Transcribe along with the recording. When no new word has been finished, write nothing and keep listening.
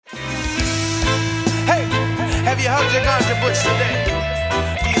you hugged your ganja bush today?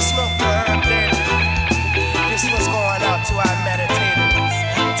 Do you smoke your herb daily? This was going out to our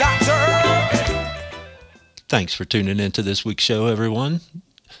meditators. Doctor! Thanks for tuning into this week's show, everyone.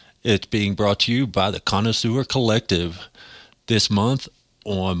 It's being brought to you by the Connoisseur Collective. This month,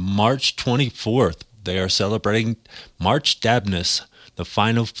 on March 24th, they are celebrating March Dabness, the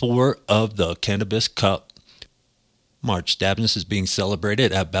Final Four of the Cannabis Cup. March Dabness is being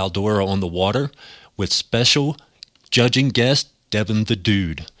celebrated at Baldora on the Water with special judging guest Devin the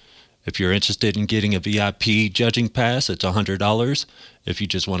Dude. If you're interested in getting a VIP judging pass, it's $100. If you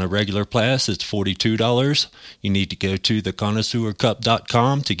just want a regular pass, it's $42. You need to go to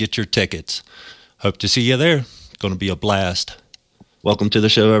theconnoisseurcup.com to get your tickets. Hope to see you there. It's going to be a blast. Welcome to the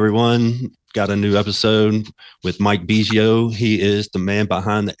show, everyone. Got a new episode with Mike Biggio. He is the man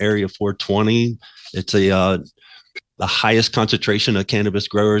behind the AREA420. It's the highest concentration of cannabis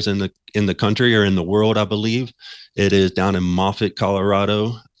growers in the country or in the world, I believe. It is down in Moffett,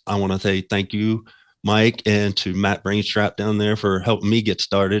 Colorado. I want to say thank you, Mike, and to Matt Brainstrap down there for helping me get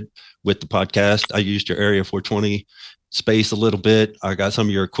started with the podcast. I used your AREA420 space a little bit. I got some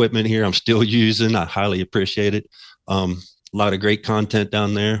of your equipment here I'm still using. I highly appreciate it. A lot of great content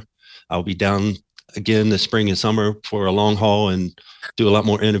down there. I'll be down again this spring and summer for a long haul and do a lot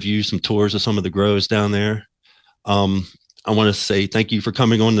more interviews, some tours of some of the grows down there. I want to say thank you for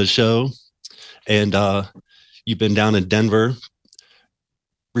coming on the show. And you've been down in Denver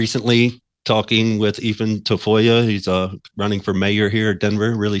recently talking with Ethan Tafoya. He's running for mayor here at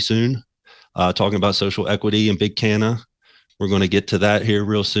Denver really soon, talking about social equity in Big Canna. We're going to get to that here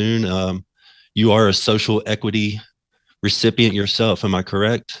real soon. You are a social equity recipient yourself, am I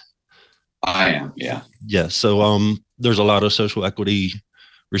correct? I am, yeah. Yeah, so there's a lot of social equity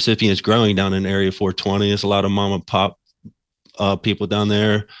recipients growing down in AREA420. There's a lot of mom and pop people down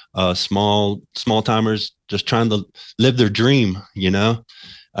there, small timers just trying to live their dream, you know.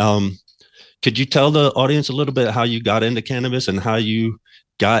 Could you tell the audience a little bit how you got into cannabis and how you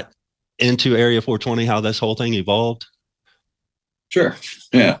got into AREA420, how this whole thing evolved? Sure.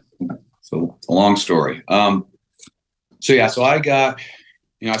 Yeah. So it's a long story. So I got,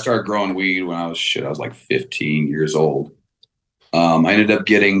 I started growing weed when I was like 15 years old. I ended up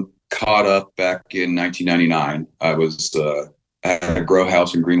getting caught up back in 1999. I had a grow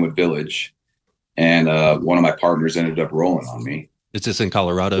house in Greenwood Village, and one of my partners ended up rolling on me. Is this in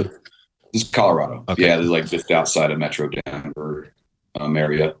Colorado? This is Colorado. Okay. Yeah, like just outside of Metro Denver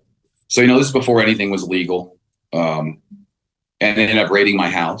area. So, this is before anything was legal. And they ended up raiding my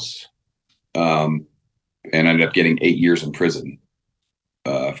house and ended up getting 8 years in prison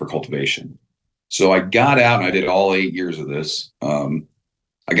for cultivation. So I got out and I did all 8 years of this.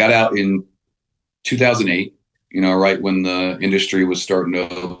 I got out in 2008, right when the industry was starting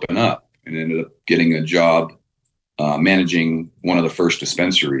to open up, and ended up getting a job managing one of the first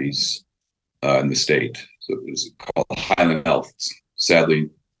dispensaries in the state. So it was called Highland Health. Sadly,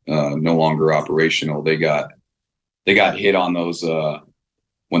 no longer operational. They got hit on those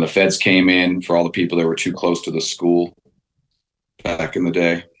when the feds came in for all the people that were too close to the school back in the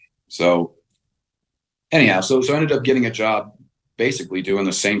day. So anyhow, so I ended up getting a job basically doing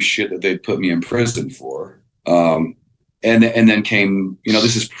the same shit that they'd put me in prison for. And then came,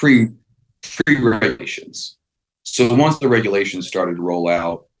 this is pre-regulations. So once the regulations started to roll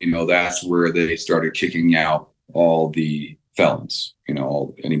out, that's where they started kicking out all the felons,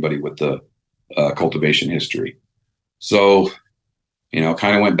 anybody with the cultivation history. So,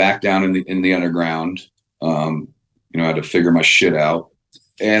 kind of went back down in the underground. I had to figure my shit out.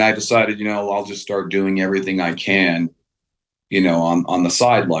 And I decided, I'll just start doing everything I can, on the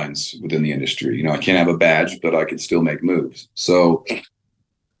sidelines within the industry. I can't have a badge, but I can still make moves. So I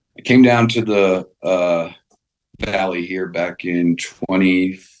came down to the Valley here back in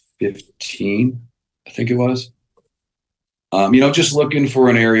 2015, I think it was. Just looking for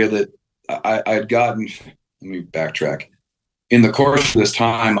an area that I'd gotten. Let me backtrack. In the course of this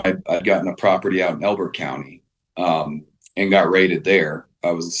time, I'd gotten a property out in Elbert County and got raided there.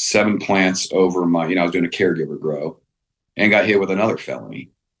 I was 7 plants over I was doing a caregiver grow and got hit with another felony.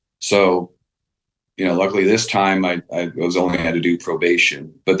 So, luckily this time I was only had to do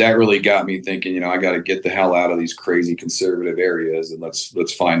probation, but that really got me thinking, I got to get the hell out of these crazy conservative areas and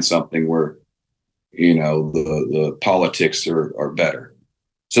let's find something where, the politics are better.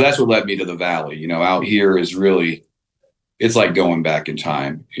 So that's what led me to the Valley. Out here is really, it's like going back in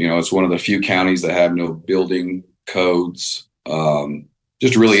time. It's one of the few counties that have no building codes.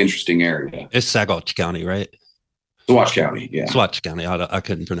 Just a really interesting area. It's Saguache County, right? Saguache County, yeah. Saguache County. I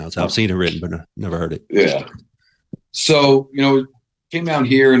couldn't pronounce it. I've seen it written, but I never heard it. Yeah. So, came down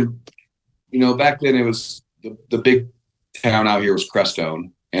here and, back then it was the big town out here was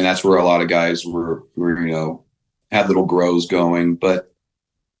Crestone, and that's where a lot of guys were had little grows going, but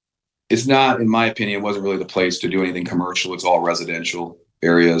it's not, in my opinion, wasn't really the place to do anything commercial. It's all residential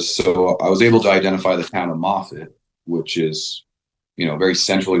areas. So I was able to identify the town of Moffett, which is, very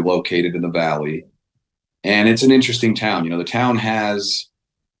centrally located in the valley. And it's an interesting town. The town has,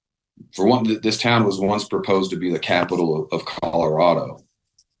 for one, this town was once proposed to be the capital of Colorado.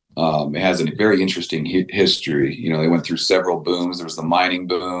 It has a very interesting history. They went through several booms. There was the mining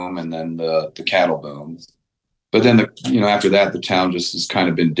boom and then the cattle boom. But then, after that, the town just has kind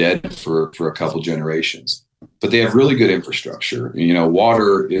of been dead for a couple generations. But they have really good infrastructure.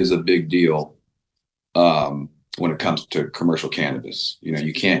 Water is a big deal when it comes to commercial cannabis.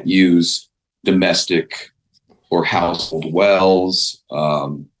 You can't use domestic or household wells.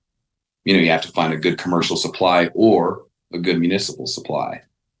 You have to find a good commercial supply or a good municipal supply.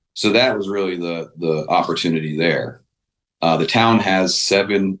 So that was really the opportunity there. The town has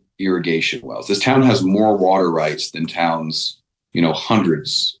 7 irrigation wells. This town has more water rights than towns,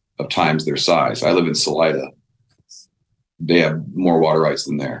 hundreds of times their size. I live in Salida. They have more water rights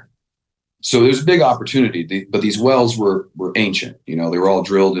than there. So there's a big opportunity, but these wells were ancient. They were all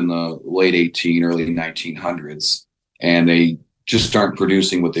drilled in the late early 1900s, and they just aren't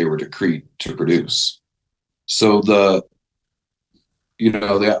producing what they were decreed to produce. So the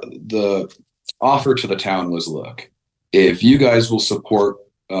offer to the town was, look, if you guys will support,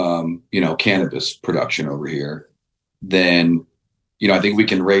 cannabis production over here, then, I think we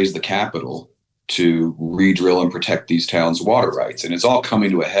can raise the capital to re-drill and protect these towns' water rights. And it's all coming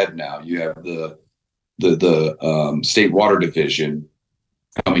to a head now. You have the state water division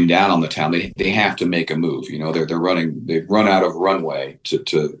coming down on the town. They have to make a move. They've run out of runway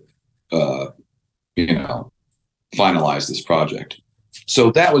to finalize this project.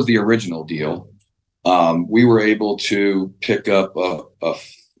 So that was the original deal. We were able to pick up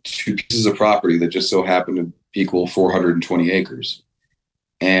 2 pieces of property that just so happened to equal 420 acres.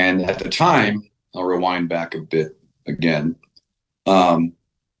 And at the time, I'll rewind back a bit again.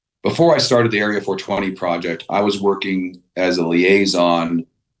 Before I started the AREA420 project, I was working as a liaison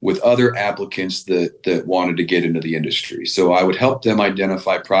with other applicants that wanted to get into the industry. So I would help them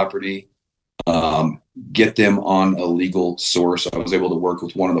identify property, get them on a legal source. I was able to work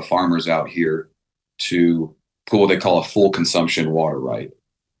with one of the farmers out here to put what they call a full consumption water right.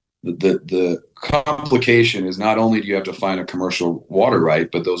 The complication is not only do you have to find a commercial water right,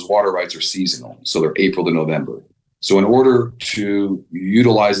 but those water rights are seasonal. So they're April to November. So in order to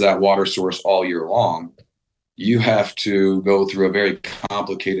utilize that water source all year long, you have to go through a very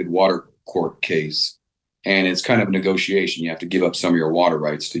complicated water court case. And it's kind of a negotiation. You have to give up some of your water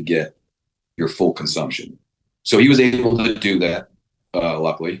rights to get your full consumption. So he was able to do that,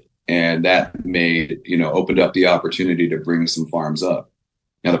 luckily. And that opened up the opportunity to bring some farms up.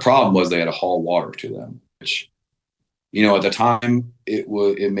 Now, the problem was they had to haul water to them, which, at the time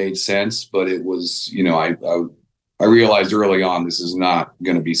it made sense, but it was, I realized early on, this is not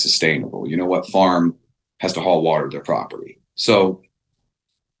going to be sustainable. What farm has to haul water to their property? So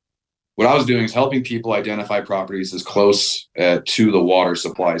what I was doing is helping people identify properties as close to the water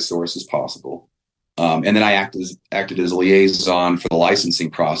supply source as possible. And then I acted as a liaison for the licensing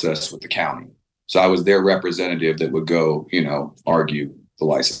process with the county. So I was their representative that would go, argue the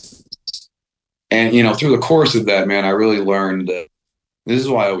license. And, through the course of that, man, I really learned that this is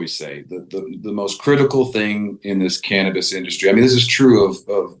why I always say the most critical thing in this cannabis industry. I mean, this is true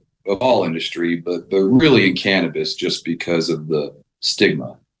of all industry, but really in cannabis, just because of the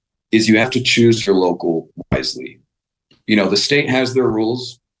stigma, is you have to choose your local wisely. The state has their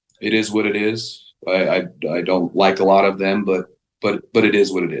rules. It is what it is. I don't like a lot of them, but it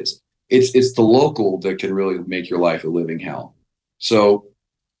is what it is. It's the local that can really make your life a living hell. So,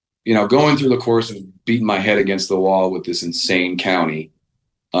 going through the course of beating my head against the wall with this insane county,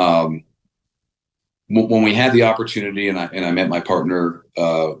 when we had the opportunity and I met my partner,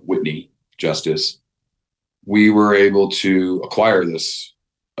 Whitney Justice, we were able to acquire this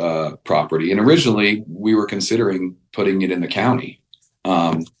property. And originally we were considering putting it in the county.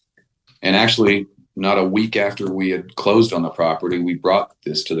 And actually, not a week after we had closed on the property, we brought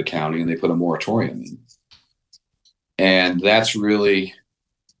this to the county and they put a moratorium in. And that's really,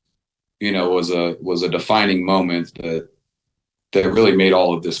 was a defining moment that really made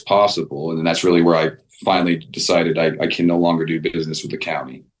all of this possible. And that's really where I finally decided I can no longer do business with the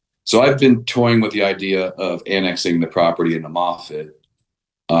county. So I've been toying with the idea of annexing the property into Moffett.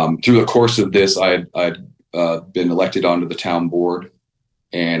 Through the course of this, I'd been elected onto the town board,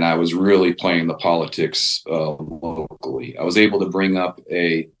 and I was really playing the politics locally. I was able to bring up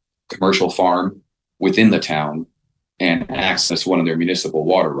a commercial farm within the town and access one of their municipal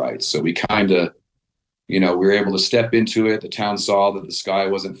water rights. So we kind of, we were able to step into it. The town saw that the sky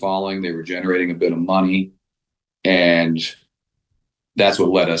wasn't falling. They were generating a bit of money. And that's what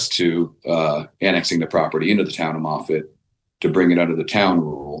led us to annexing the property into the town of Moffett to bring it under the town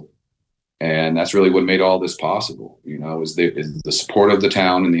rule. And that's really what made all this possible, is the support of the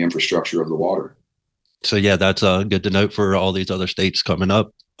town and the infrastructure of the water. So, yeah, that's good to note for all these other states coming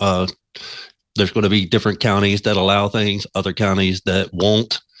up. There's going to be different counties that allow things, other counties that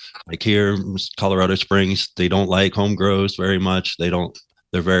won't. Like here, Colorado Springs, they don't like home grows very much. They're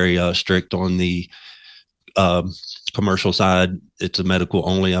very strict on the commercial side. It's a medical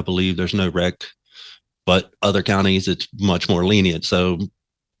only, I believe. There's no rec. But other counties, it's much more lenient. So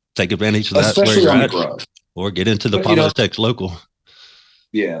take advantage of that. Especially on the grow. Or get into the politics local.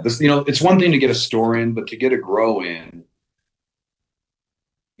 Yeah, it's one thing to get a store in, but to get a grow in,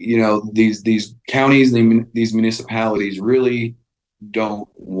 these counties, these municipalities really don't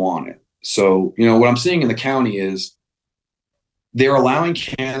want it. So, what I'm seeing in the county is they're allowing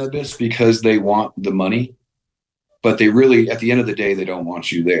cannabis because they want the money, but they really, at the end of the day, they don't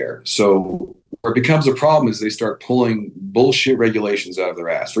want you there. So where it becomes a problem is they start pulling bullshit regulations out of their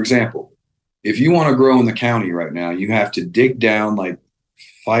ass. For example, if you want to grow in the county right now, you have to dig down like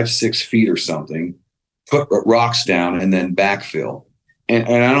 5-6 feet or something, put rocks down, and then backfill. And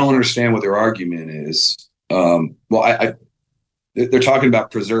I don't understand what their argument is. They're talking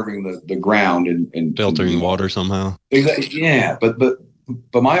about preserving the ground and filtering water somehow. Exactly. Yeah, but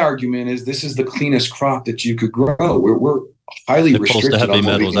my argument is this is the cleanest crop that you could grow. We're highly restricted on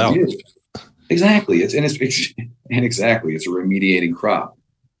what we can do. Exactly. It's a remediating crop.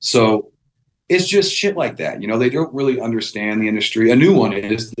 So it's just shit like that. They don't really understand the industry. A new one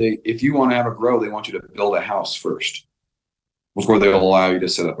is if you want to have a grow, they want you to build a house first before they'll allow you to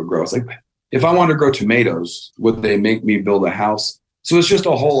set up a grow. It's like, if I wanted to grow tomatoes, would they make me build a house? So it's just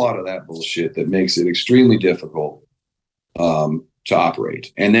a whole lot of that bullshit that makes it extremely difficult to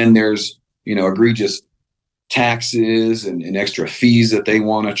operate. And then there's, egregious taxes and extra fees that they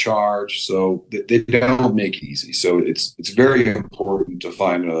want to charge. So they don't make it easy. So it's very important to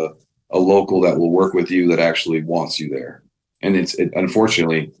find a local that will work with you that actually wants you there. And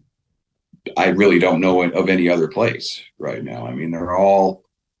unfortunately, I really don't know of any other place right now. I mean, they're all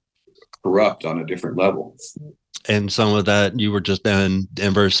corrupt on a different level. And some of that, you were just in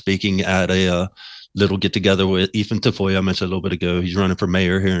Denver speaking at a little get together with Ethan Tafoya, I mentioned a little bit ago. He's running for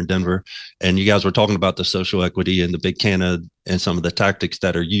mayor here in Denver. And you guys were talking about the social equity and the big canna and some of the tactics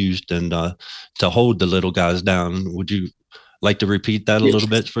that are used and to hold the little guys down. Would you like to repeat that a little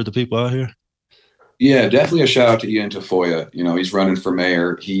bit for the people out here? Yeah, definitely a shout out to Ian Tafoya. He's running for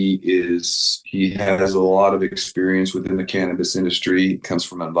mayor. He has a lot of experience within the cannabis industry. He comes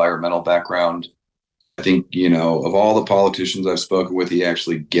from an environmental background. I think, of all the politicians I've spoken with, he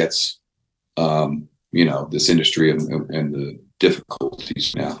actually gets, this industry and the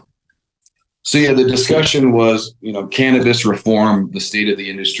difficulties now. So yeah, the discussion was, cannabis reform, the state of the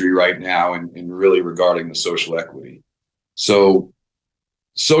industry right now, and really regarding the social equity. So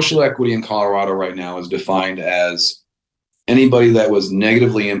social equity in Colorado right now is defined as anybody that was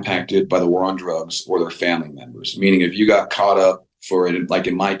negatively impacted by the war on drugs or their family members. Meaning if you got caught up for it, like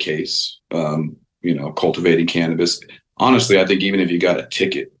in my case, cultivating cannabis, honestly, I think even if you got a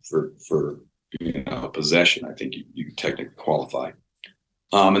ticket for possession, I think you technically qualify.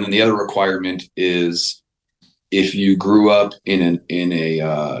 And then the other requirement is if you grew up in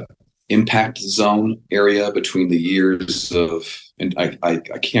a impact zone area between the years of, and I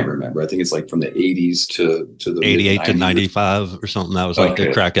can't remember. I think it's like from the 80s to the 88 to 95 or something. That was like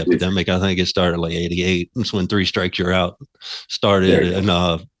the crack epidemic. I think it started like 88. That's when 3 Strikes You're Out started, and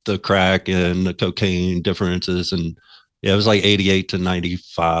the crack and the cocaine differences. And yeah, it was like 88 to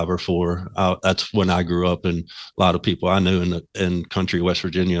 95 or 4. That's when I grew up, and a lot of people I knew in country West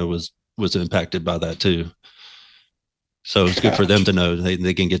Virginia was impacted by that too. So it's good for them to know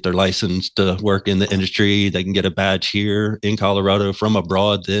they can get their license to work in the industry. They can get a badge here in Colorado from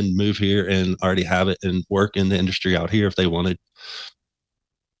abroad, then move here and already have it and work in the industry out here if they wanted.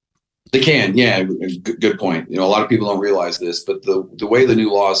 They can, yeah. Good point. A lot of people don't realize this, but the way the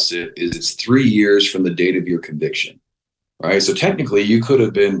new laws sit is it's 3 years from the date of your conviction, right? So technically, you could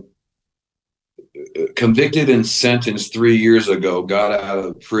have been convicted and sentenced 3 years ago, got out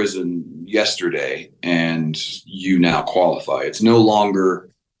of prison yesterday, and you now qualify. It's no longer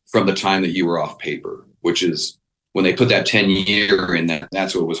from the time that you were off paper, which is when they put that 10-year in,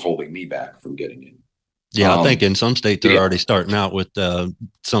 that's what was holding me back from getting in. Yeah, I think in some states they're already starting out with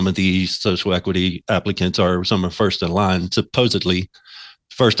some of these social equity applicants are some are first in line, supposedly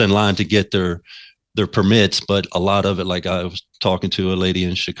first in line to get their their permits, but a lot of it, like I was talking to a lady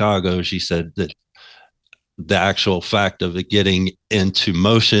in Chicago, she said that the actual fact of it getting into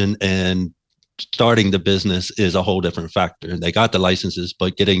motion and starting the business is a whole different factor. They got the licenses,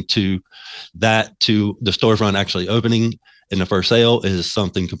 but getting to the storefront actually opening and the first sale is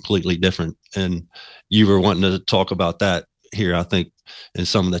something completely different. And you were wanting to talk about that here, I think, and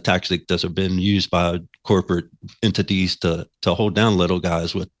some of the tactics that have been used by corporate entities to hold down little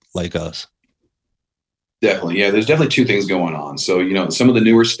guys like us. Definitely. Yeah, there's definitely two things going on. So, some of the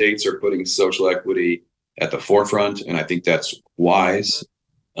newer states are putting social equity at the forefront, and I think that's wise.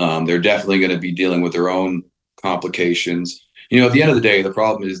 They're definitely going to be dealing with their own complications. At the end of the day, the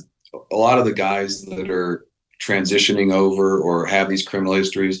problem is a lot of the guys that are transitioning over or have these criminal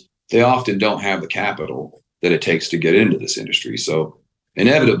histories, they often don't have the capital that it takes to get into this industry. So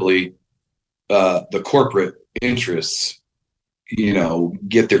inevitably, the corporate interests,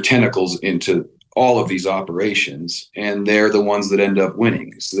 get their tentacles into all of these operations, and they're the ones that end up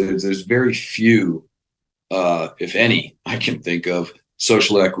winning. So there's very few, if any, I can think of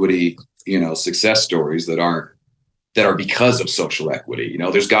social equity, success stories that are because of social equity.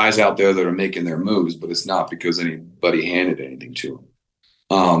 There's guys out there that are making their moves, but it's not because anybody handed anything to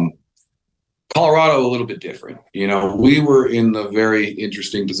them. Colorado, a little bit different. We were in the very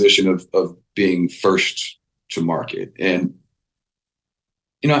interesting position of being first to market. And,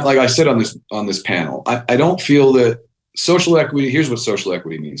 like I said on this panel, I don't feel that social equity, here's what social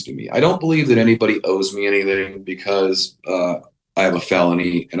equity means to me. I don't believe that anybody owes me anything because I have a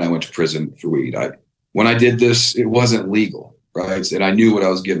felony and I went to prison for weed. When I did this, it wasn't legal, right? And I knew what I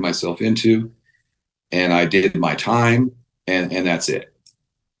was getting myself into, and I did my time, and that's it.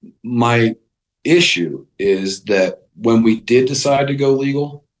 My issue is that when we did decide to go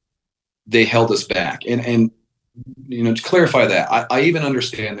legal, they held us back. And to clarify that, I even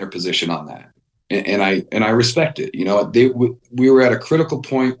understand their position on that, and I respect it. We were at a critical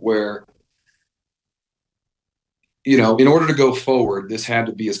point where, in order to go forward, this had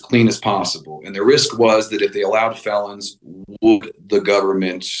to be as clean as possible. And the risk was that if they allowed felons, would the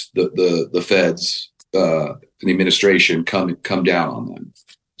government, the feds, the administration come down on them?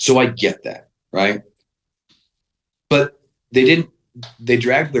 So I get that, right? But they didn't. They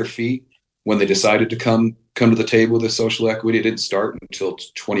dragged their feet when they decided to come to the table with the social equity. It didn't start until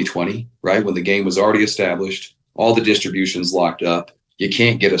 2020, right? When the game was already established, all the distribution's locked up. You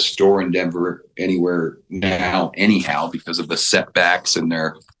can't get a store in Denver anywhere now, anyhow, because of the setbacks and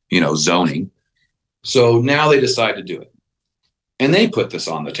their, zoning. So now they decide to do it. And they put this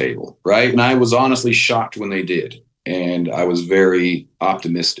on the table, right? And I was honestly shocked when they did. And I was very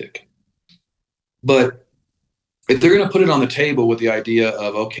optimistic. But if they're going to put it on the table with the idea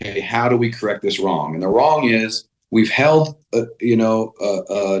of, okay, how do we correct this wrong? And the wrong is we've held,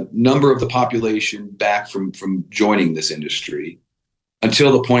 a number of the population back from joining this industry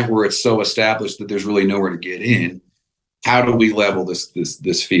until the point where it's so established that there's really nowhere to get in. How do we level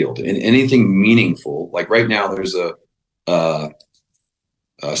this field? And anything meaningful, like right now, there's a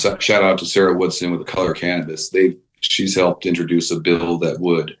shout out to Sarah Woodson with the Color Cannabis. She's helped introduce a bill that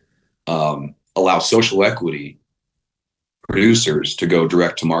would allow social equity producers to go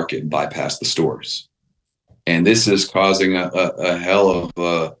direct to market and bypass the stores. And this is causing a hell of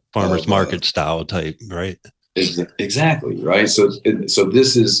a farmers market style type, right? Exactly, right. So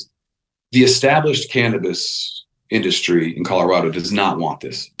this is the established cannabis industry in Colorado does not want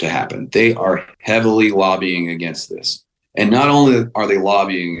this to happen. They are heavily lobbying against this. And not only are they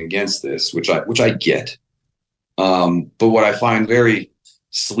lobbying against this, which I get, but what I find very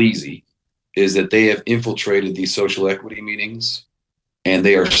sleazy is that they have infiltrated these social equity meetings, and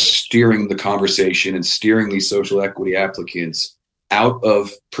they are steering the conversation and steering these social equity applicants out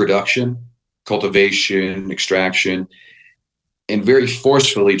of production, cultivation, extraction, and very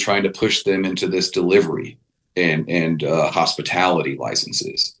forcefully trying to push them into this delivery and hospitality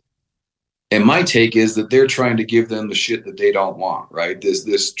licenses. And my take is that they're trying to give them the shit that they don't want, right?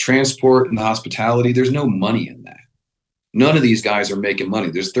 This transport and hospitality, there's no money in that. None of these guys are making money.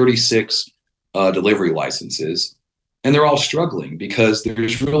 There's 36 delivery licenses, and they're all struggling because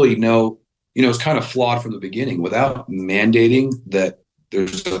there's really no, it's kind of flawed from the beginning. Without mandating that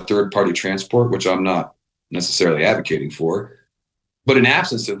there's a third-party transport, which I'm not necessarily advocating for, but in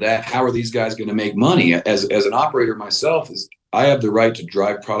absence of that, how are these guys going to make money? As an operator myself, I have the right to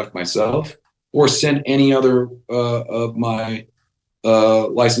drive product myself or send any other of my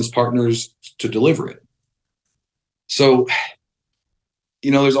licensed partners to deliver it. So,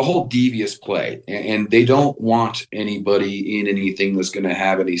 there's a whole devious play, and they don't want anybody in anything that's going to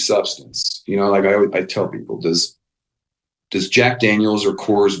have any substance. Like I tell people, does Jack Daniels or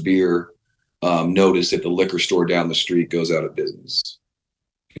Coors beer notice if the liquor store down the street goes out of business.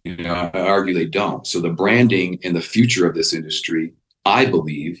 I argue they don't. So the branding and the future of this industry, I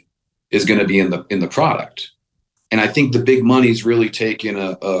believe, is going to be in the product. And I think the big money's really taken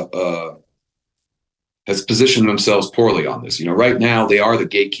has positioned themselves poorly on this. Right now they are the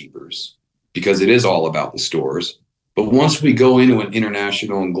gatekeepers because it is all about the stores. But once we go into an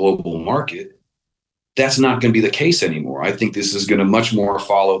international and global market, that's not going to be the case anymore. I think this is going to much more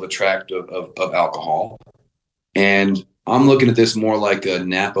follow the track of alcohol. And I'm looking at this more like a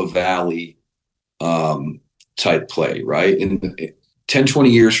Napa Valley type play, right? In 10, 20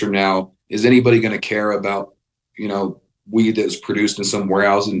 years from now, is anybody going to care about, weed that's produced in some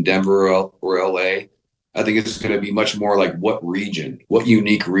warehouse in Denver or LA? I think it's going to be much more like what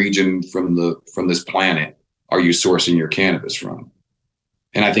unique region from this planet are you sourcing your cannabis from?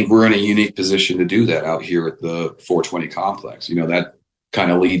 And I think we're in a unique position to do that out here at the 420 complex. That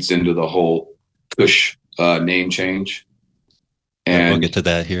kind of leads into the whole Kush name change. And we'll get to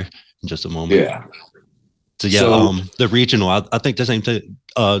that here in just a moment. Yeah. So the regional, I think the same thing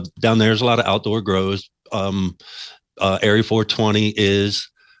down there. There's a lot of outdoor grows. AREA420 is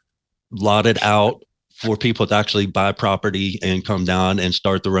lotted out for people to actually buy property and come down and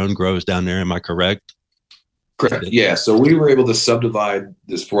start their own grows down there. Am I correct? Correct. Yeah. So we were able to subdivide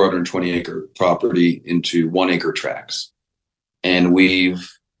this 420 acre property into 1 acre tracts. And we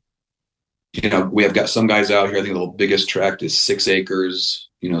have got some guys out here. I think the biggest tract is 6 acres.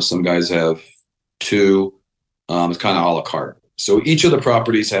 Some guys have 2. It's kind of a la carte. So each of the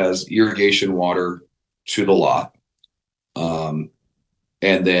properties has irrigation water to the lot, and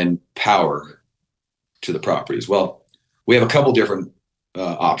then power to the properties. Well, we have a couple different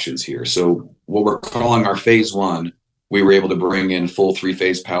options here. So what we're calling our phase 1, we were able to bring in full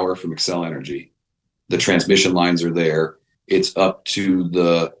 3-phase power from Excel Energy. The transmission lines are there. It's up to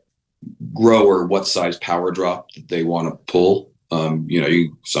the grower what size power drop that they want to pull.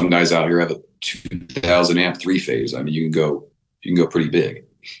 Some guys out here have a 2,000 amp 3-phase. I mean, you can go pretty big.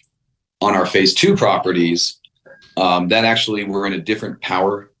 On our phase 2 properties, that actually we're in a different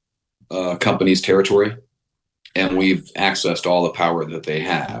power company's territory, and we've accessed all the power that they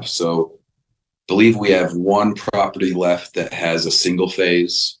have. So I believe we have 1 property left that has a single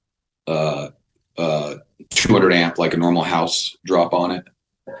phase 200 amp, like a normal house drop on it.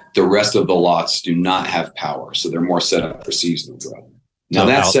 The rest of the lots do not have power, so they're more set up for seasonal grow. Now,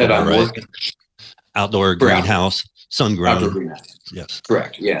 that said, I'm working outdoor greenhouse, sun grown. Outdoor greenhouse. Yes,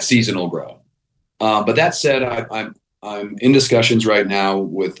 correct. Yeah, seasonal grow. But that said, I'm in discussions right now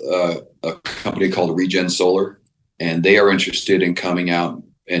with a company called Regen Solar, and they are interested in coming out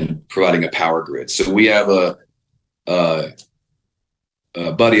and providing a power grid. So we have a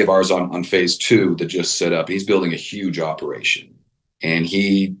buddy of ours on phase 2 that just set up. He's building a huge operation, and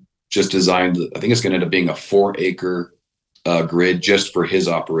he just designed, I think it's going to end up being a 4-acre grid just for his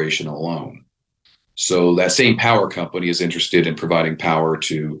operation alone. So that same power company is interested in providing power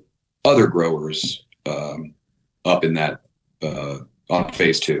to other growers up in that on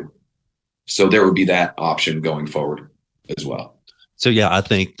phase 2. So there would be that option going forward as well. So yeah, I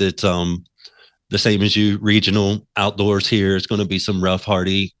think that the same as you, regional outdoors here is going to be some rough,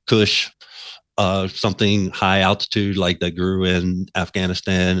 hardy Kush, something high altitude like that grew in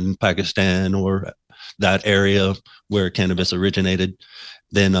Afghanistan, Pakistan, or that area where cannabis originated.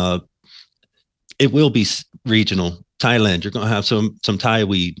 Then it will be regional. Thailand, you're going to have some Thai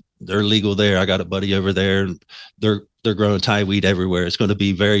weed. They're legal there. I got a buddy over there. They're growing Thai weed everywhere. It's going to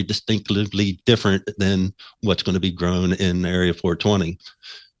be very distinctively different than what's going to be grown in AREA420.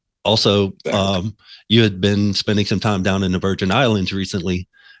 Also, you had been spending some time down in the Virgin Islands recently,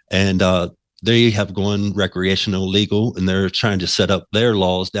 and they have gone recreational legal, and they're trying to set up their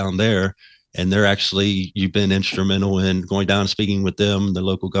laws down there. And you've been instrumental in going down and speaking with them, the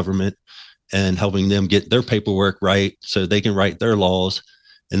local government, and helping them get their paperwork right so they can write their laws.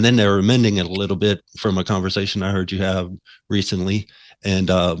 And then they're amending it a little bit from a conversation I heard you have recently,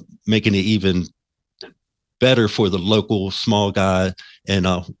 and making it even better for the local small guy. And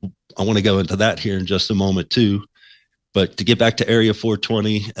I want to go into that here in just a moment too. But to get back to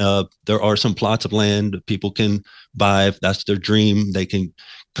AREA420, there are some plots of land that people can buy if that's their dream. They can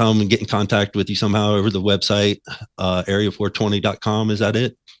come and get in contact with you somehow over the website, AREA420.com. Is that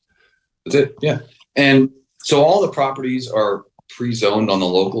it? That's it. Yeah. And so all the properties are pre-zoned on the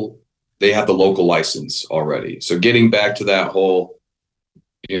local. They have the local license already. So getting back to that whole,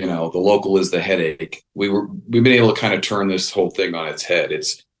 the local is the headache. We've been able to kind of turn this whole thing on its head.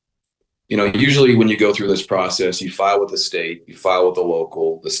 It's, usually when you go through this process, you file with the state, you file with the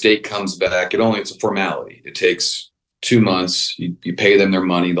local, the state comes back. It's a formality. It takes 2 months. You pay them their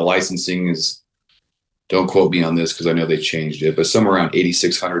money. The licensing is, don't quote me on this because I know they changed it, but somewhere around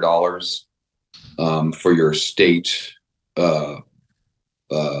 $8,600 for your state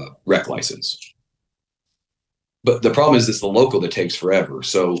rec license. But the problem is it's the local that takes forever.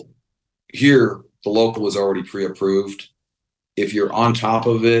 So here, the local is already pre-approved. If you're on top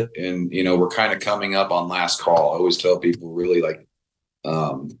of it, and we're kind of coming up on last call. I always tell people really like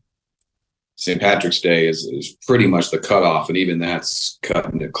St. Patrick's Day is pretty much the cutoff, and even that's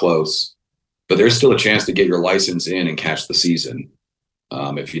cutting it close. But there's still a chance to get your license in and catch the season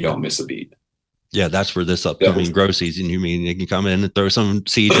if you don't miss a beat. Yeah, that's for this upcoming grow season. You mean you can come in and throw some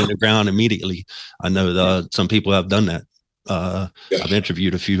seeds in the ground immediately? I know some people have done that. I've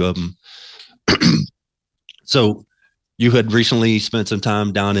interviewed a few of them. So you had recently spent some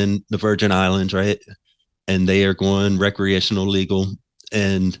time down in the Virgin Islands, right? And they are going recreational legal.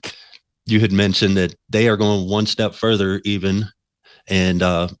 And you had mentioned that they are going one step further even, and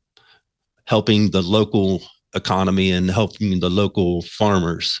helping the local economy and helping the local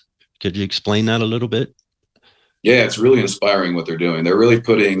farmers. Could you explain that a little bit? Yeah, it's really inspiring what they're doing. They're really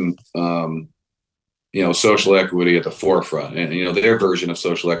putting, social equity at the forefront. And, their version of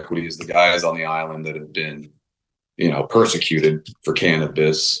social equity is the guys on the island that have been, persecuted for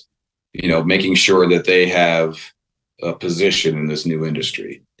cannabis, making sure that they have a position in this new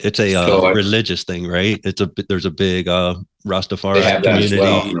industry. It's a religious thing, right? There's a big Rastafari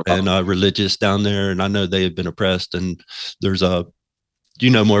community and religious down there. And I know they have been oppressed, and there's you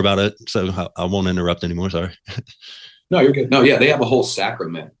know more about it, so I won't interrupt anymore. Sorry. No, you're good. No, yeah, they have a whole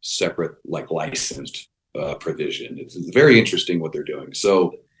sacrament separate, like licensed provision. It's very interesting what they're doing.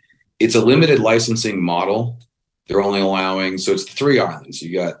 So it's a limited licensing model. They're only allowing, so it's 3 islands.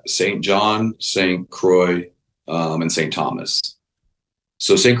 You got St. John, St. Croix, and St. Thomas.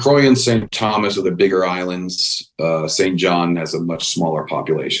 So St. Croix and St. Thomas are the bigger islands. St. John has a much smaller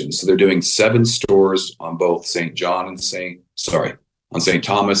population. So they're doing 7 stores on both St. John and on St.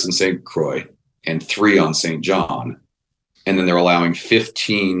 Thomas and St. Croix, and 3 on St. John. And then they're allowing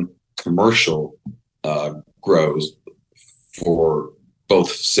 15 commercial grows for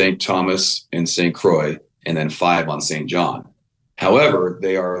both St. Thomas and St. Croix, and then 5 on St. John. However,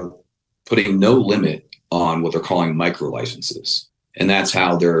 they are putting no limit on what they're calling micro licenses. And that's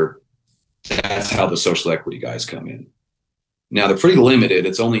how the social equity guys come in. Now they're pretty limited.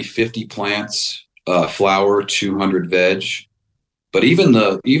 It's only 50 plants, flower, 200 veg. But even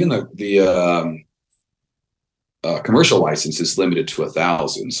the commercial license is limited to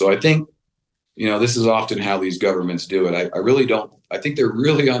 1,000. So I think, this is often how these governments do it. I think they're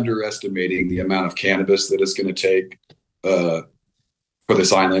really underestimating the amount of cannabis that it's going to take for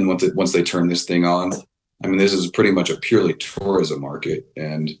this island once they turn this thing on. I mean, this is pretty much a purely tourism market,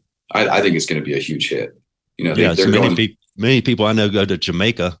 and I think it's going to be a huge hit. Many people I know go to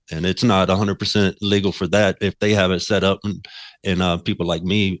Jamaica, and it's not 100% legal for that if they have it set up. And people like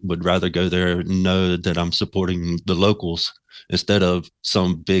me would rather go there and know that I'm supporting the locals instead of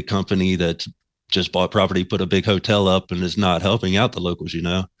some big company that just bought property, put a big hotel up, and is not helping out the locals.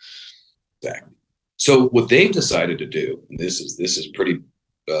 Exactly. So what they've decided to do, and this is pretty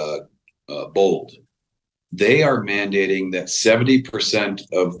bold. They are mandating that 70%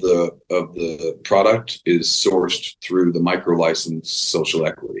 of the product is sourced through the micro license social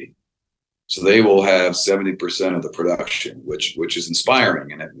equity. So they will have 70% of the production, which is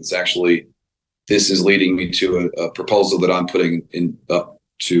inspiring. And it's actually, this is leading me to a proposal that I'm putting in up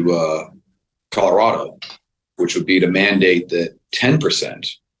to Colorado, which would be to mandate that 10%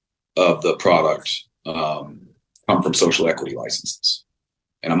 of the product come from social equity licenses.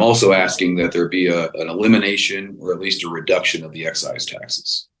 And I'm also asking that there be an elimination or at least a reduction of the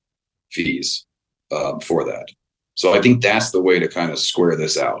excise fees for that. So I think that's the way to kind of square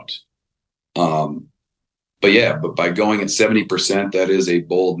this out. But by going at 70%, that is a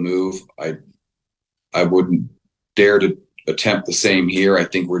bold move. I wouldn't dare to attempt the same here. I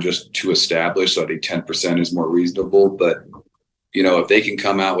think we're just too established. So I think 10% is more reasonable. But, if they can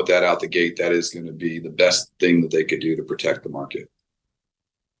come out with that out the gate, that is going to be the best thing that they could do to protect the market.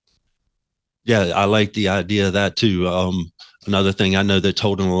 Yeah, I like the idea of that too. Another thing I know that's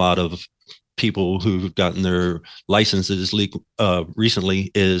holding a lot of people who've gotten their licenses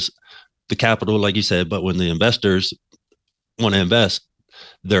recently is the capital, like you said. But when the investors want to invest,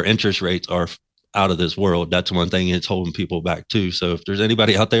 their interest rates are out of this world. That's one thing that's holding people back too. So if there's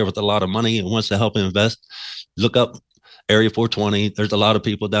anybody out there with a lot of money and wants to help invest, look up AREA420. There's a lot of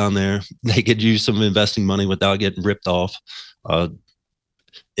people down there. They could use some investing money without getting ripped off.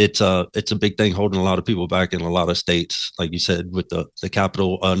 It's a big thing holding a lot of people back in a lot of states, like you said, with the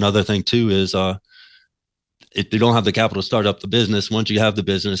capital. Another thing too is if you don't have the capital to start up the business, once you have the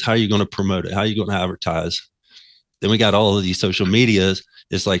business, how are you going to promote it? How are you going to advertise? Then we got all of these social medias.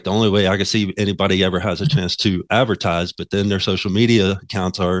 It's like the only way I can see anybody ever has a chance to advertise, but then their social media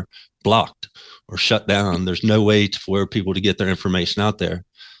accounts are blocked or shut down. There's no way for people to get their information out there.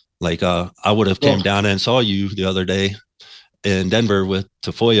 Like I would have came down and saw you the other day in Denver with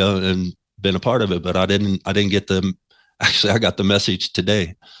Tafoya and been a part of it, but I didn't get the, actually I got the message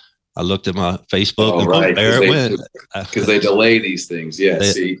today. I looked at my Facebook and right. There it went. Because they delay these things. Yeah.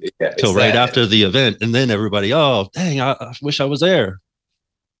 Till right after the event. And then everybody, oh, dang, I wish I was there.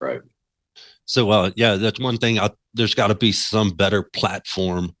 Right. So, yeah, that's one thing. There's got to be some better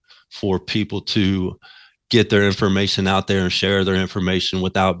platform for people to get their information out there and share their information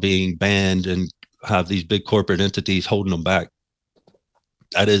without being banned and have these big corporate entities holding them back.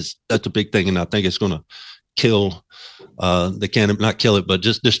 That's a big thing. And I think it's going to kill the cannabis, not kill it, but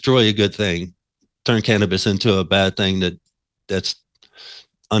just destroy a good thing, turn cannabis into a bad thing that's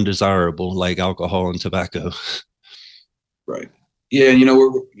undesirable, like alcohol and tobacco. Right. Yeah. And,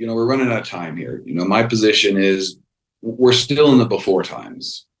 we're running out of time here. My position is we're still in the before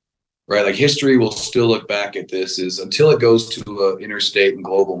times, right? Like history will still look back at this is until it goes to an interstate and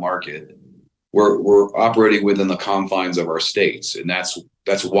global market, we're operating within the confines of our states. And that's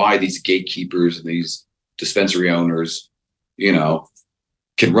why these gatekeepers and these dispensary owners,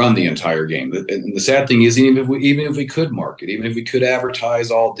 can run the entire game. And the sad thing is, even if we could market, even if we could advertise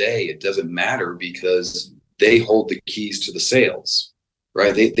all day, it doesn't matter because they hold the keys to the sales,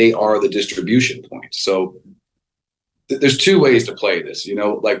 right? They are the distribution point. So there's two ways to play this,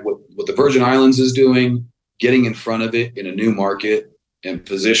 like what the Virgin Islands is doing, getting in front of it in a new market and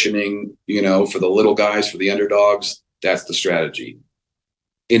positioning, for the little guys, for the underdogs. That's the strategy.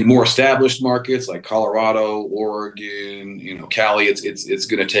 In more established markets like Colorado, Oregon, Cali, it's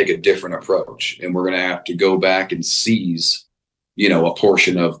going to take a different approach, and we're going to have to go back and seize, a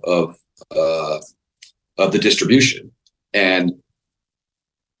portion of the distribution. And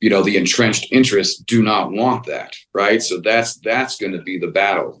the entrenched interests do not want that, right? So that's going to be the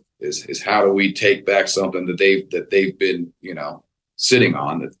battle. Is how do we take back something that they've been sitting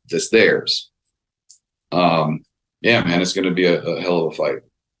on that's theirs? Yeah, man, it's going to be a hell of a fight.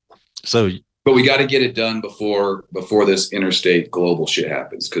 But we got to get it done before this interstate global shit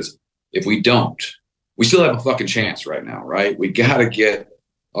happens. Because if we don't, we still have a fucking chance right now, right? We got to get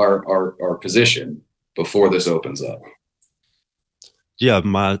our position before this opens up. Yeah,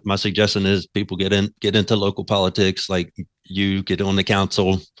 my suggestion is people get into local politics. Like you get on the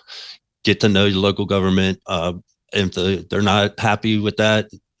council, get to know your local government. If they're not happy with that,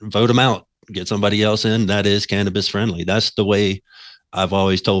 vote them out. Get somebody else in that is cannabis friendly. That's the way I've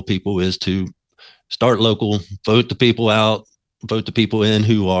always told people is to start local, vote the people out, vote the people in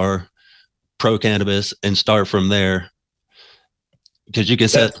who are pro cannabis, and start from there. Because you can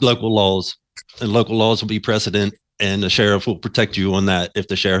set local laws, and local laws will be precedent, and the sheriff will protect you on that if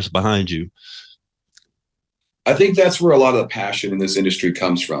the sheriff's behind you. I think that's where a lot of the passion in this industry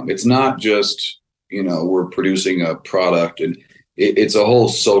comes from. It's not just, we're producing a product, and it's a whole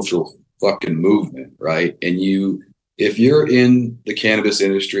social fucking movement, right? And if you're in the cannabis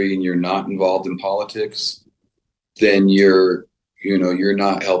industry and you're not involved in politics, then you're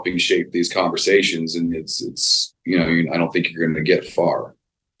not helping shape these conversations. And it's I don't think you're going to get far.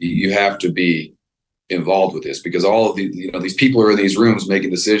 You have to be involved with this because all of these people are in these rooms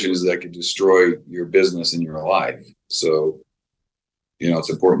making decisions that could destroy your business and your life. So, it's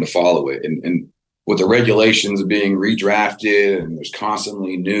important to follow it. And with the regulations being redrafted and there's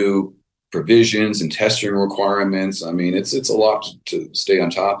constantly new provisions and testing requirements. I mean, it's a lot to stay on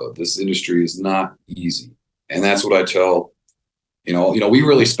top of. This industry is not easy. And that's what I tell, we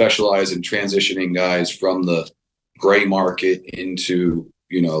really specialize in transitioning guys from the gray market into,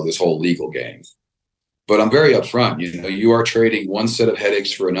 this whole legal game. But I'm very upfront, you are trading one set of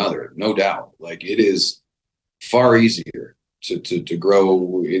headaches for another, no doubt. Like it is far easier to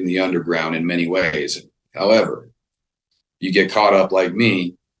grow in the underground in many ways. However, you get caught up like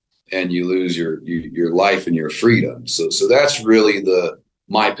me, and you lose your life and your freedom. So that's really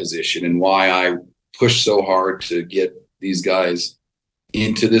my position and why I push so hard to get these guys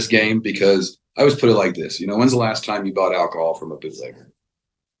into this game, because I always put it like this, when's the last time you bought alcohol from a bootlegger?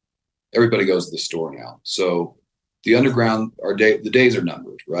 Everybody goes to the store now. So the underground, the days are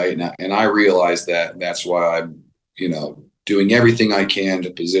numbered, right? And I realize that, and that's why I'm, doing everything I can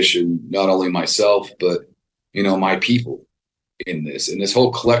to position not only myself, but, my people in this. And this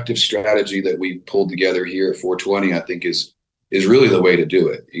whole collective strategy that we pulled together here at 420, I think is really the way to do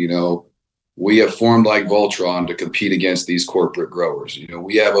it. We have formed like Voltron to compete against these corporate growers.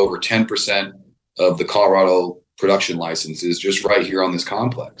 We have over 10% of the Colorado production license is just right here on this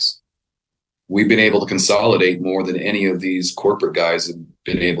complex. We've been able to consolidate more than any of these corporate guys have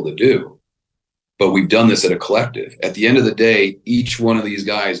been able to do. But we've done this at a collective. At the end of the day, each one of these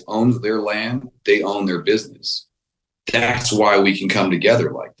guys owns their land. They own their business. That's why we can come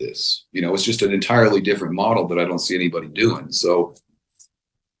together like this. It's just an entirely different model that I don't see anybody doing. So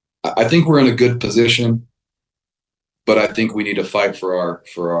I think we're in a good position, but I think we need to fight for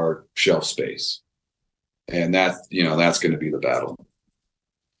our shelf space. And that's going to be the battle.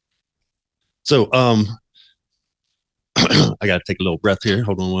 So, I got to take a little breath here.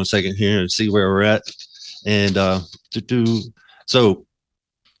 Hold on one second here and see where we're at. And so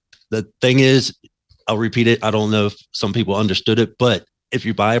the thing is, I'll repeat it. I don't know if some people understood it, but if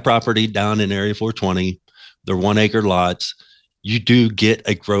you buy a property down in Area 420, they're 1 acre lots, you do get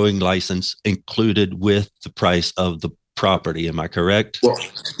a growing license included with the price of the property. Am I correct? Well,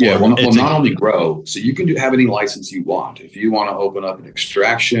 yeah. Well, not only grow, so you can have any license you want. If you want to open up an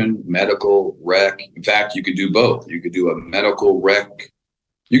extraction, medical, rec. In fact, you could do both. You could do a medical rec.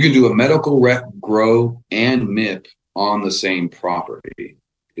 You can do a medical rec, grow, and MIP on the same property,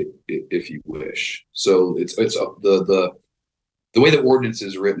 if you wish. So it's the way the ordinance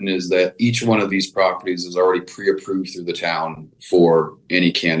is written is that each one of these properties is already pre-approved through the town for any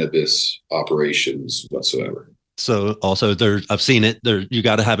cannabis operations whatsoever. So also I've seen it there. You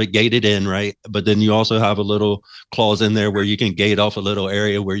got to have it gated in, right? But then you also have a little clause in there where you can gate off a little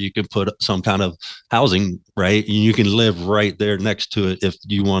area where you can put some kind of housing, right? And you can live right there next to it if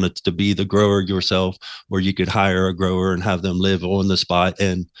you wanted to be the grower yourself, or you could hire a grower and have them live on the spot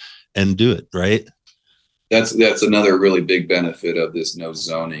and do it, right? That's another really big benefit of this no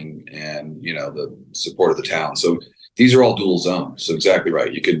zoning and the support of the town. So these are all dual zones. So exactly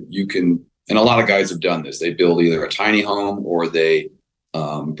right. You can. And a lot of guys have done this. They build either a tiny home or they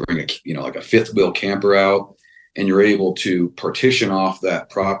bring like a fifth wheel camper out, and you're able to partition off that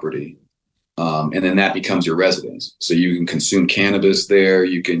property. And then that becomes your residence. So you can consume cannabis there.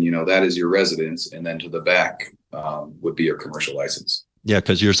 You can, that is your residence. And then to the back would be your commercial license. Yeah,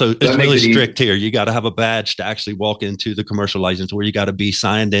 because it's really strict here. You got to have a badge to actually walk into the commercial license, where you got to be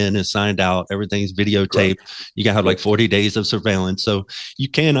signed in and signed out. Everything's videotaped. Correct. You got to have like 40 days of surveillance. So you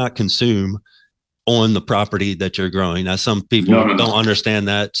cannot consume on the property that you're growing. Now, some people don't understand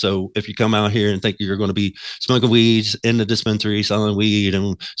that. So if you come out here and think you're going to be smoking weeds in the dispensary, selling weed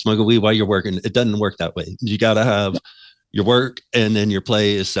and smoking weed while you're working, it doesn't work that way. You got to have your work and then your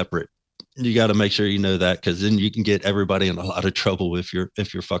play is separate. You got to make sure you know that, because then you can get everybody in a lot of trouble if you're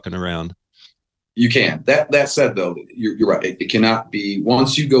fucking around. You can. That said, though, you're right. It cannot be,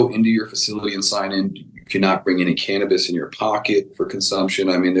 once you go into your facility and sign in, you cannot bring any cannabis in your pocket for consumption.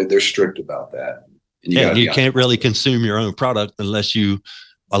 I mean, they're strict about that. And you can't really consume your own product unless you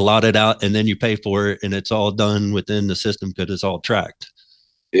allot it out and then you pay for it, and it's all done within the system because it's all tracked.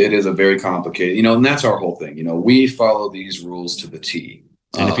 It is a very complicated, and that's our whole thing. We follow these rules to the T.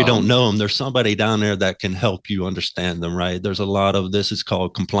 And if you don't know them, there's somebody down there that can help you understand them, right? There's a lot of this is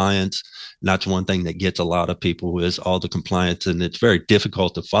called compliance. And that's one thing that gets a lot of people is all the compliance. And it's very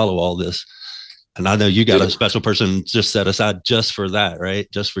difficult to follow all this. And I know you got a special person just set aside just for that, right?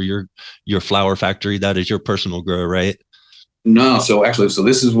 Just for your flower factory. That is your personal grow, right? No. So actually,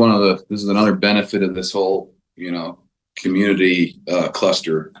 this is this is another benefit of this whole, community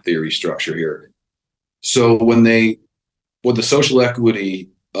cluster theory structure here. So when the social equity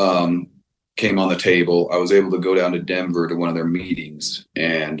came on the table, I was able to go down to Denver to one of their meetings,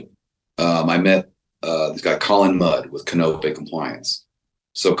 and I met this guy, Colin Mudd, with Canope Compliance.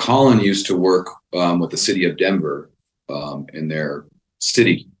 So Colin used to work with the city of Denver in their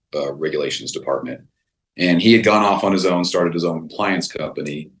city regulations department. And he had gone off on his own, started his own compliance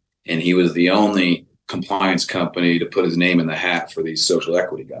company, and he was the only compliance company to put his name in the hat for these social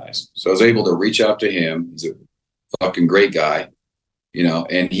equity guys. So I was able to reach out to him. He's a fucking great guy,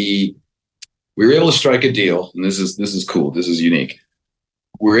 and we were able to strike a deal. And this is cool. This is unique.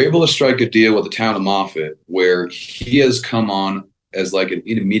 We're able to strike a deal with the town of Moffett, where he has come on as like an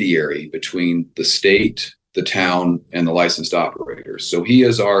intermediary between the state, the town, and the licensed operators. So he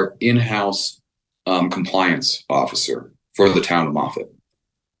is our in-house compliance officer for the town of Moffett.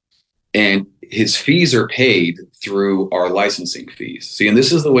 And his fees are paid through our licensing fees. See, and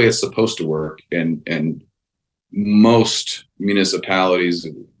this is the way it's supposed to work. And most municipalities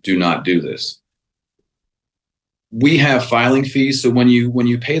do not do this. We have filing fees. So when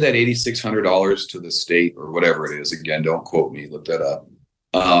you pay that $8,600 to the state or whatever it is, again, don't quote me, look that up.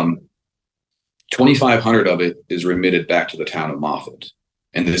 $2,500 of it is remitted back to the town of Moffett.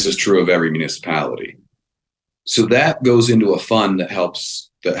 And this is true of every municipality. So that goes into a fund that helps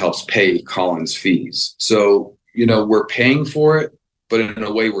that helps pay Collins fees. So, we're paying for it, but in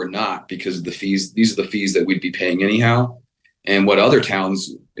a way we're not, because these are the fees that we'd be paying anyhow. And what other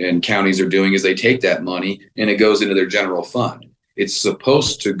towns and counties are doing is they take that money and it goes into their general fund. It's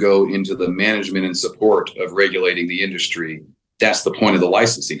supposed to go into the management and support of regulating the industry. That's the point of the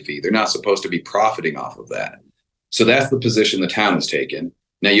licensing fee. They're not supposed to be profiting off of that. So that's the position the town has taken.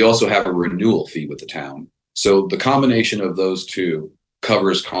 Now, you also have a renewal fee with the town. So the combination of those two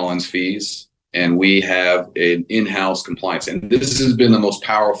covers Collins fees, and we have an in-house compliance. And this has been the most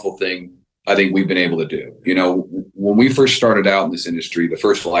powerful thing I think we've been able to do. When we first started out in this industry, the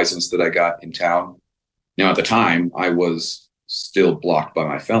first license that I got in town, at the time I was still blocked by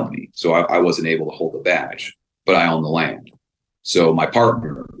my felony. So I wasn't able to hold the badge, but I owned the land. So my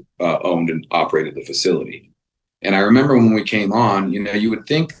partner owned and operated the facility. And I remember when we came on, you would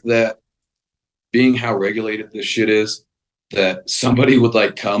think that, being how regulated this shit is, that somebody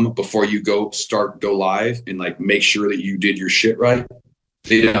would come before you go live and make sure that you did your shit right.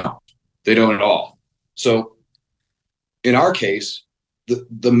 They don't at all. So in our case,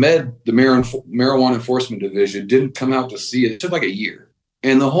 the marijuana enforcement division didn't come out to see it. It took a year.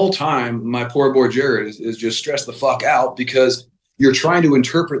 And the whole time, my poor boy Jared is just stressed the fuck out, because you're trying to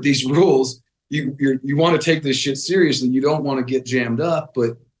interpret these rules. You want to take this shit seriously. You don't want to get jammed up,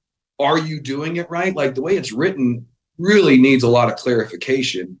 but are you doing it right? The way it's written really needs a lot of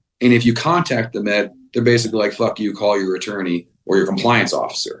clarification. And if you contact the Med, they're basically fuck you, call your attorney or your compliance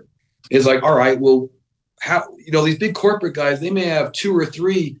officer. It's all right, well, how, these big corporate guys, they may have 2 or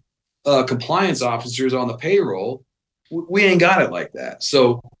 3 compliance officers on the payroll. We ain't got it like that.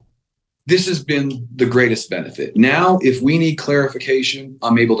 So this has been the greatest benefit. Now, if we need clarification,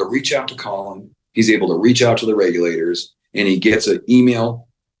 I'm able to reach out to Colin. He's able to reach out to the regulators, and he gets an email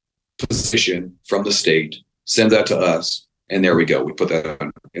position from the state, send that to us, and there we go. We put that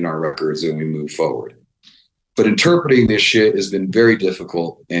in our records and we move forward. But interpreting this shit has been very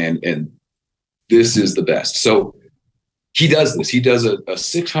difficult, and this is the best. So he does this. He does a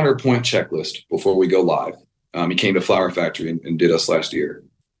 600-point checklist before we go live. He came to Flower Factory and did us last year.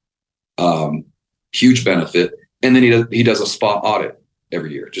 Huge benefit. And then he does a spot audit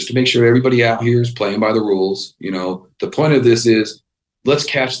every year, just to make sure everybody out here is playing by the rules. The point of this is, let's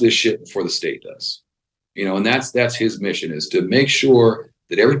catch this shit before the state does. And that's his mission, is to make sure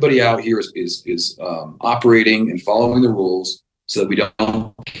that everybody out here is operating and following the rules, so that we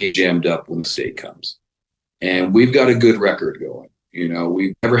don't get jammed up when the state comes. And we've got a good record going.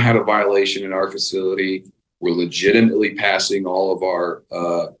 We've never had a violation in our facility. We're legitimately passing all of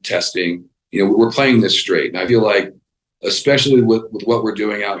our testing. We're playing this straight. And I feel like, especially with what we're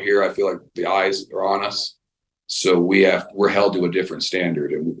doing out here, I feel like the eyes are on us. So we're held to a different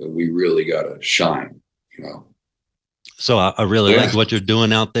standard, and we really got to shine, So I really like what you're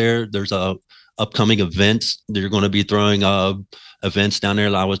doing out there. There's upcoming events. You're going to be throwing events down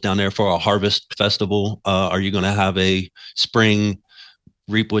there. I was down there for a harvest festival. Are you going to have a spring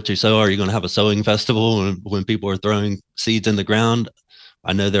reap what you sow? Are you going to have a sowing festival when people are throwing seeds in the ground?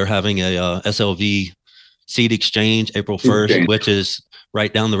 I know they're having a SLV seed exchange April 1st, which is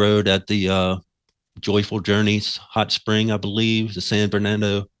right down the road at the Joyful Journeys Hot Spring, I believe, the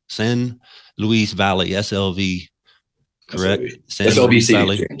San Luis Valley, SLV, correct? SLV seed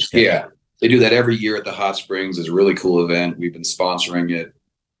exchange. Yeah. They do that every year at the hot springs. It's a really cool event. We've been sponsoring it,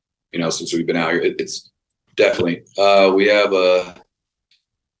 since we've been out here. It's definitely, we have a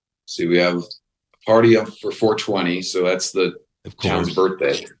party up for 420. So that's the town's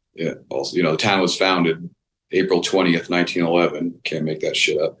birthday. Yeah. Also, the town was founded April 20th, 1911. Can't make that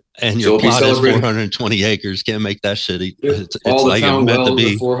shit up. And your plot is 420 acres. Can't make that shit. It's all the town wells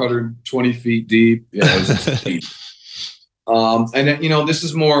are 420 feet deep. Yeah, it's deep. And then, this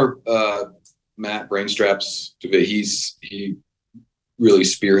is more Matt Brainstrap's. He really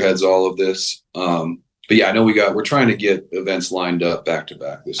spearheads all of this. But yeah, I know we're trying to get events lined up back to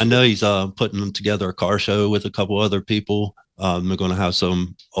back this week. I know he's putting together a car show with a couple other people. We're going to have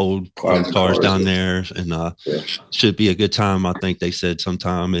some old cars down there, and should be a good time. I think they said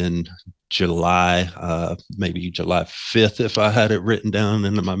sometime in July, maybe July 5th, if I had it written down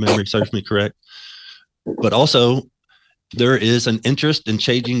and my memory serves me correct. But also, there is an interest in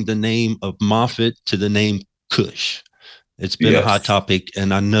changing the name of Moffett to the name Kush. It's been a hot topic,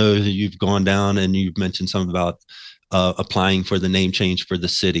 and I know that you've gone down and you've mentioned something about applying for the name change for the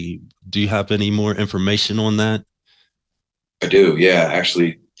city. Do you have any more information on that? I do. Yeah.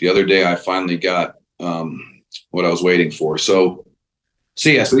 Actually, the other day I finally got what I was waiting for. So So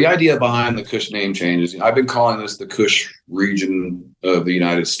the idea behind the Kush name change is I've been calling this the Kush region of the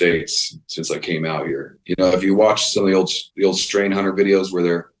United States since I came out here. You know, if you watch some of the old strain hunter videos where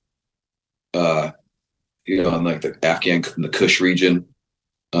they're, you know, in like the Kush region,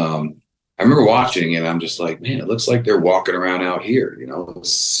 I remember watching and I'm just like, man, it looks like they're walking around out here. You know,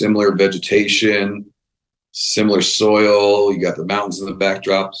 similar vegetation, similar soil. You got the mountains in the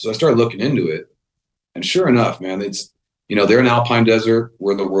backdrop. So I started looking into it, and sure enough, man, they're an alpine desert.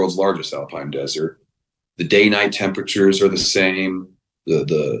 We're the world's largest alpine desert. The day-night temperatures are the same.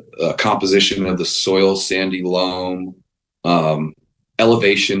 The composition of the soil, sandy loam,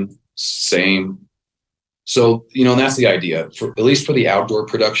 elevation, same. So, you know, and that's the idea. At least for the outdoor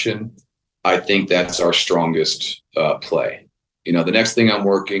production, I think that's our strongest play. You know, the next thing I'm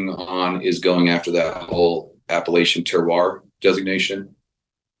working on is going after that whole Appalachian terroir designation.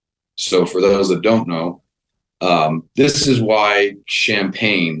 So for those that don't know, this is why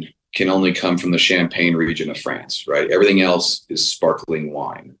Champagne can only come from the Champagne region of France, right? Everything else is sparkling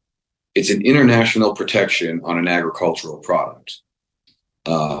wine. It's an international protection on an agricultural product.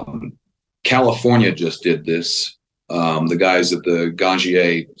 California just did this. The guys at the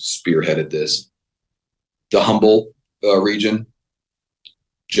Gangier spearheaded this. The Humboldt region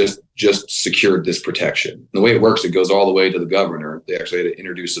just secured this protection. And the way it works, it goes all the way to the governor. They actually had to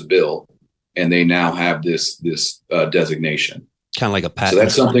introduce a bill, and they now have this designation. Kind of like a patent. So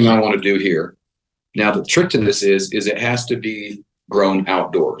that's something I want to do here. Now, the trick to this is it has to be grown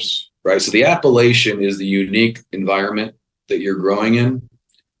outdoors, right? So the appellation is the unique environment that you're growing in,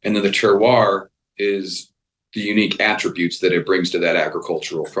 and then the terroir is the unique attributes that it brings to that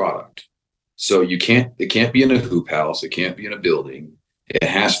agricultural product. So it can't be in a hoop house. It can't be in a building. It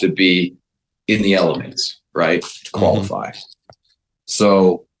has to be in the elements, right? To qualify. Mm-hmm.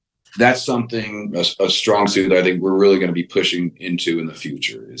 So that's something, a strong suit that I think we're really going to be pushing into in the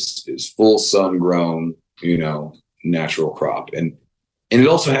future is full sun grown, you know, natural crop. And it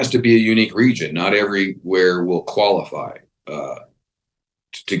also has to be a unique region. Not everywhere will qualify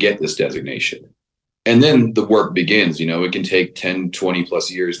to get this designation. And then the work begins. You know, it can take 10, 20 plus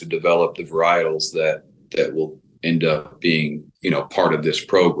years to develop the varietals that will end up being, you know, part of this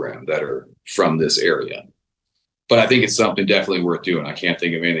program that are from this area. But I think it's something definitely worth doing. I can't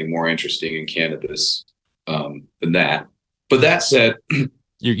think of anything more interesting in cannabis than that. But that said,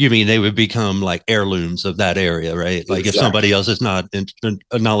 you mean they would become like heirlooms of that area, right? Like If somebody else is not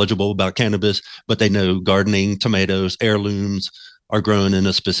knowledgeable about cannabis, but they know gardening, tomatoes, heirlooms are grown in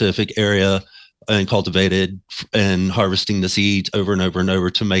a specific area and cultivated and harvesting the seeds over and over and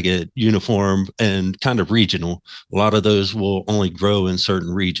over to make it uniform and kind of regional. A lot of those will only grow in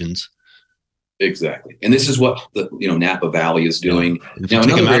certain regions. Exactly. And this is what the Napa Valley is doing. If you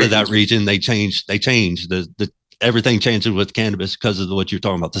take them out of that region, they change the everything changes with cannabis because of what you're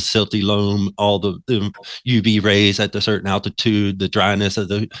talking about, the silty loam, all the UV rays at a certain altitude, the dryness of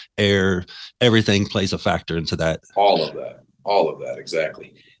the air, everything plays a factor into that. All of that.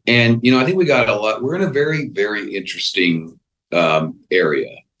 Exactly. And, you know, I think we got a lot. We're in a very, very interesting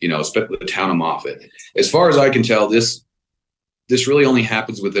area, you know, especially the town of Moffett. As far as I can tell, this really only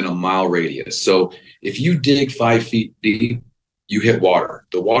happens within a mile radius. So if you dig 5 feet deep, you hit water.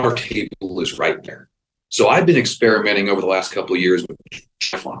 The water table is right there. So I've been experimenting over the last couple of years with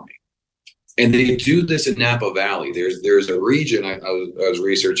farming. And they do this in Napa Valley. There's a region I was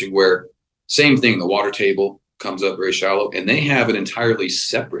researching where same thing, the water table comes up very shallow, and they have an entirely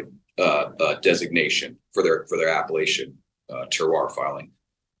separate designation for their appellation terroir filing,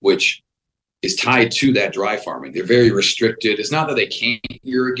 which is tied to that dry farming. They're very restricted. It's not that they can't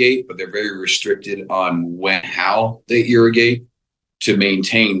irrigate, but they're very restricted on how they irrigate to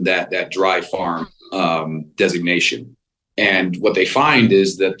maintain that dry farm designation. And what they find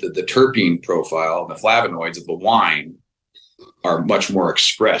is that the terpene profile, the flavonoids of the wine, are much more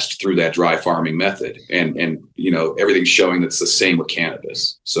expressed through that dry farming method. And you know, everything's showing that's the same with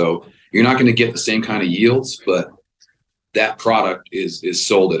cannabis. So you're not going to get the same kind of yields, but that product is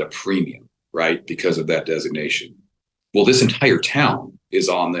sold at a premium, right? Because of that designation. Well, this entire town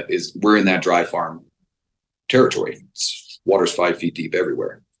we're in that dry farm territory. Water's 5 feet deep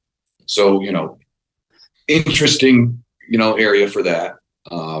everywhere. So, you know, interesting, you know, area for that.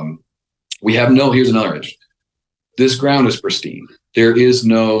 Here's another issue. This ground is pristine. There is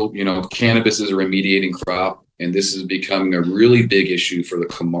no, you know, cannabis is a remediating crop, and this is becoming a really big issue for the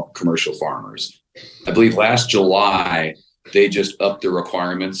commercial farmers. I believe last July, they just upped the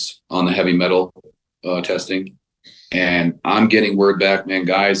requirements on the heavy metal testing. And I'm getting word back, man,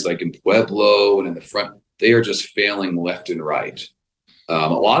 guys like in Pueblo and in the front, they are just failing left and right. A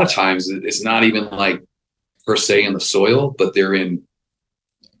lot of times it's not even like per se in the soil, but they're in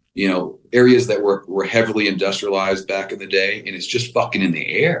areas that were heavily industrialized back in the day, and it's just fucking in the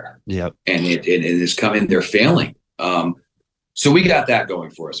air. Yep. And it is coming, they're failing. So we got that going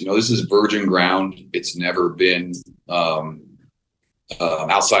for us. This is virgin ground. It's never been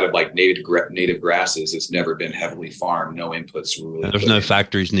outside of like native grasses. It's never been heavily farmed. No inputs. Really, there's no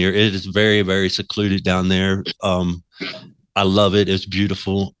factories near. It is very, very secluded down there. I love it. It's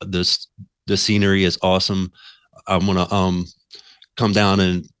beautiful. The scenery is awesome. I want to come down,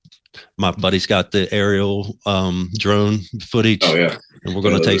 and my buddy's got the aerial drone footage. Oh yeah. And we're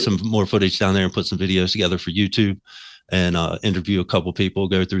going to take some more footage down there and put some videos together for YouTube, and interview a couple people,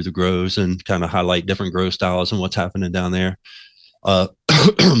 go through the grows and kind of highlight different grow styles and what's happening down there.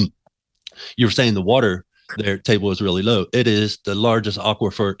 You were saying the water there table is really low. It is the largest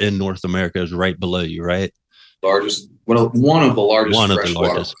aquifer in North America, is right below you, right? Largest, one of the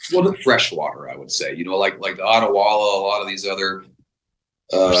largest. Freshwater, I would say. Like the Ottawa, a lot of these other.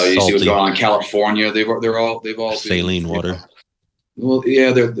 You see what's going on in California. They've all saline water. Well,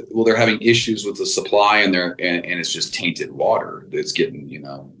 yeah, they're having issues with the supply, and it's just tainted water that's getting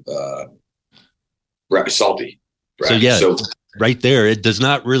salty. Right? So right there, it does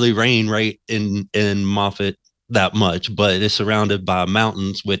not really rain right in Moffat that much, but it's surrounded by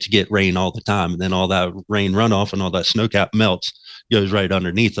mountains which get rain all the time, and then all that rain runoff and all that snowcap melts, goes right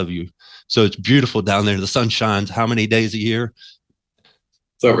underneath of you. So it's beautiful down there. The sun shines how many days a year?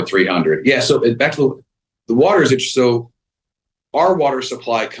 It's over 300. Yeah. So back to the water is so our water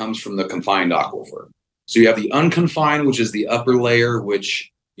supply comes from the confined aquifer. So you have the unconfined, which is the upper layer, which,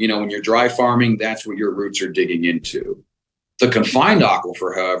 when you're dry farming, that's what your roots are digging into. The confined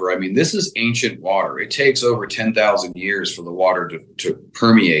aquifer, however, this is ancient water. It takes over 10,000 years for the water to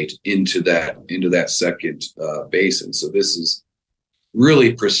permeate into that second basin. So this is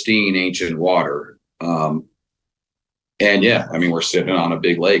really pristine ancient water. And yeah, we're sitting on a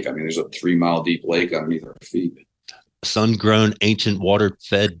big lake. There's a 3-mile deep lake underneath our feet. Sun-grown, ancient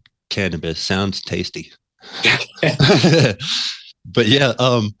water-fed cannabis sounds tasty. But yeah,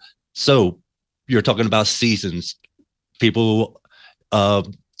 so you're talking about seasons. People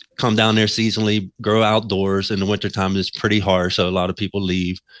come down there seasonally, grow outdoors. In the wintertime, it's pretty harsh, so a lot of people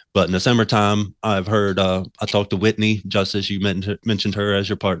leave. But in the summertime, I've heard, I talked to Whitney, Justice, you mentioned her as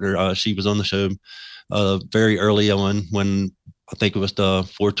your partner. She was on the show very early on when I think it was the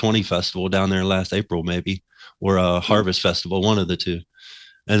 420 festival down there last April, maybe, or a Harvest Festival, one of the two.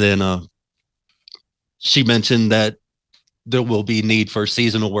 And then she mentioned that there will be need for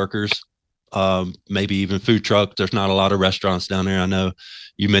seasonal workers, maybe even food trucks. There's not a lot of restaurants down there. I know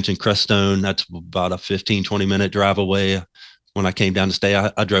you mentioned Crestone. That's about a 15-20 minute drive away. When I came down to stay,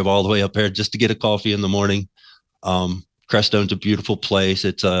 I drove all the way up there just to get a coffee in the morning. Crestone's a beautiful place.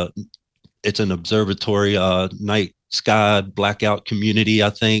 It's an observatory, night sky blackout community, I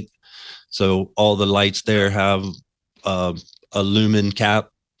think. So all the lights there have a lumen cap,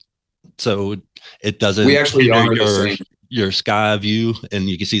 so it doesn't. We actually honor your sky view, and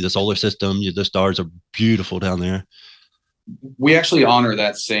you can see the solar system. The stars are beautiful down there. We actually honor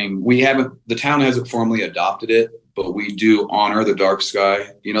that saying. The town hasn't formally adopted it, but we do honor the dark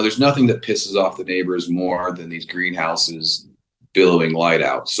sky. There's nothing that pisses off the neighbors more than these greenhouses billowing light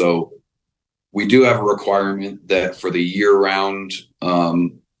out. So we do have a requirement that for the year-round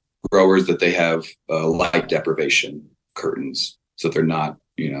growers that they have light deprivation curtains, so that they're not,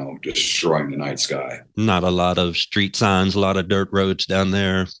 destroying the night sky. Not a lot of street signs, a lot of dirt roads down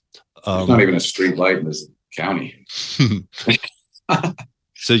there. There's not even a street light in this county.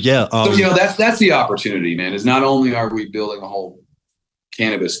 So yeah, that's the opportunity, man. Is not only are we building a whole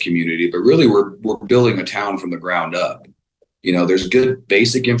cannabis community, but really we're building a town from the ground up. There's good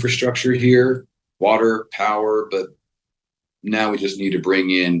basic infrastructure here, water, power, but now we just need to bring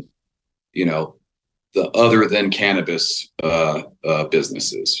in, the other than cannabis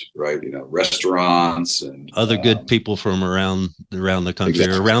businesses, right? Restaurants and other good people from around the country,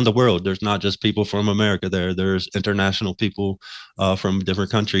 exactly. Around the world. There's not just people from America there. There's international people from different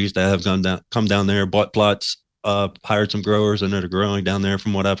countries that have come down there, bought plots, hired some growers, and they're growing down there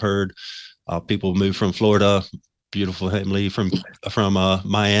from what I've heard. People moved from Florida, beautiful family from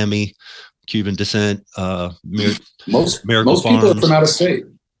Miami, Cuban descent. Most people are from out of state.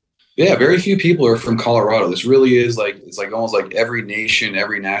 Yeah, very few people are from Colorado. This really is it's almost like every nation,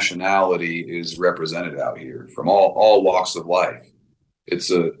 every nationality is represented out here from all walks of life. It's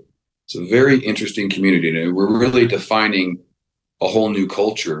a very interesting community, and we're really defining a whole new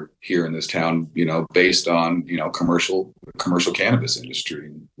culture here in this town. Based on commercial cannabis industry,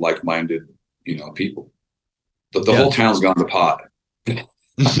 and like-minded the whole town's gone to pot.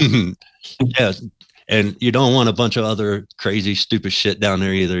 Yeah. And you don't want a bunch of other crazy, stupid shit down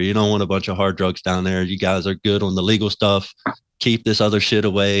there either. You don't want a bunch of hard drugs down there. You guys are good on the legal stuff. Keep this other shit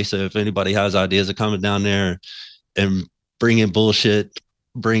away. So if anybody has ideas of coming down there and bringing bullshit,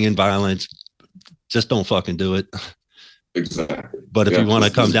 bringing violence, just don't fucking do it. Exactly. But if you want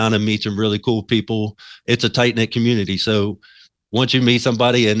to come down and meet some really cool people, it's a tight-knit community. So once you meet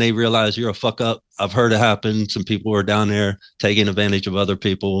somebody and they realize you're a fuck up, I've heard it happen. Some people were down there taking advantage of other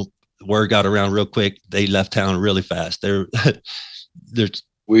people. Word got around real quick. They left town really fast.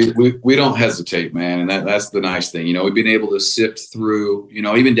 We don't hesitate, man. And that's the nice thing. We've been able to sift through,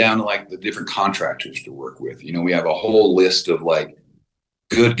 even down to like the different contractors to work with. We have a whole list of like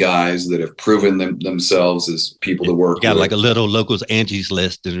good guys that have proven themselves as people to work with. Got like a little locals Angie's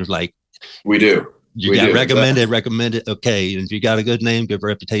list, and it's like we do. You got recommended. Okay, and if you got a good name, good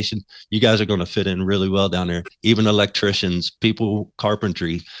reputation, you guys are going to fit in really well down there. Even electricians, people,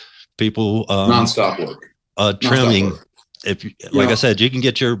 carpentry, people, nonstop work, trimming. If like I said, you can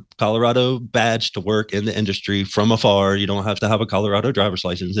get your Colorado badge to work in the industry from afar. You don't have to have a Colorado driver's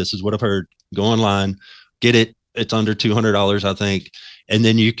license. This is what I've heard. Go online, get it. It's under $200, I think. And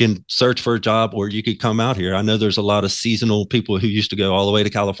then you can search for a job, or you could come out here. I know there's a lot of seasonal people who used to go all the way to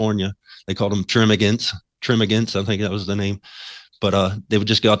California. They called them trimmigrants. I think that was the name. But they would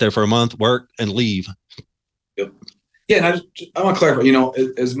just go out there for a month, work, and leave. Yep. Yeah, and I want to clarify,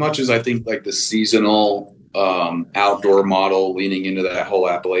 as much as I think like the seasonal outdoor model leaning into that whole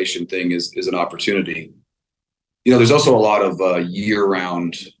Appalachian thing is an opportunity. There's also a lot of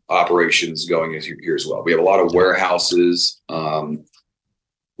year-round operations going here as well. We have a lot of warehouses.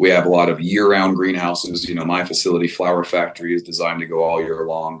 We have a lot of year-round greenhouses. My facility, Flower Factory, is designed to go all year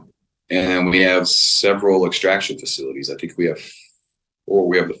long. And then we have several extraction facilities. I think we have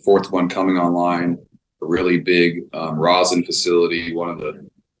the fourth one coming online, a really big rosin facility, one of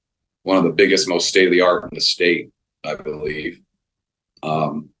the biggest, most state-of-the-art in the state, I believe.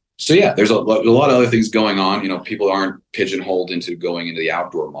 So yeah, there's a lot of other things going on. People aren't pigeonholed into going into the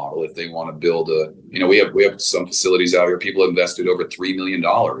outdoor model. If they want to build we have some facilities out here. People invested over $3 million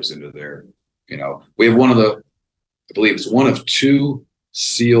into their, we have I believe it's one of two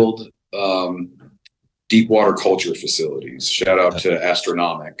sealed deep water culture facilities. Shout out to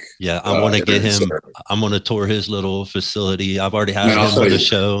Astronomic. Yeah, I want to get him. I'm going to tour his little facility. I've already had him on the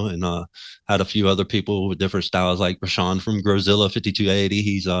show, and had a few other people with different styles, like Rashawn from Growzilla 5280.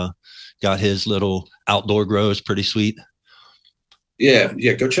 He's got his little outdoor grow. It's pretty sweet. Yeah.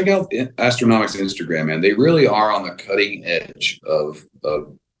 Go check out Astronomic's Instagram, man. They really are on the cutting edge of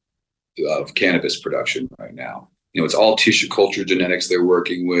cannabis production right now. It's all tissue culture genetics they're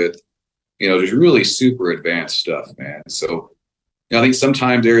working with. There's really super advanced stuff, man. So, I think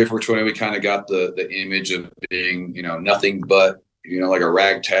sometimes AREA420, we kind of got the image of being, nothing but, like a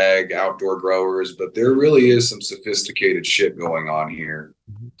ragtag outdoor growers, but there really is some sophisticated shit going on here.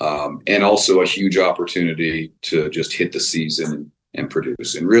 And also a huge opportunity to just hit the season and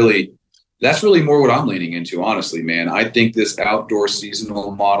produce. And really, that's really more what I'm leaning into, honestly, man. I think this outdoor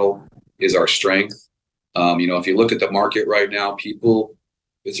seasonal model is our strength. If you look at the market right now,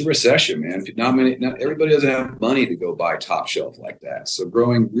 it's a recession, man. Not everybody doesn't have money to go buy top shelf like that. So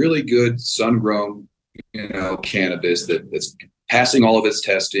growing really good sun-grown, cannabis that's passing all of its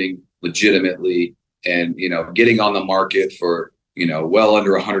testing legitimately, and getting on the market for well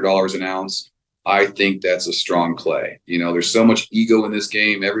under $100 an ounce. I think that's a strong play. There's so much ego in this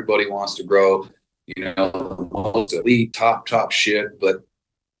game. Everybody wants to grow, elite top shit, but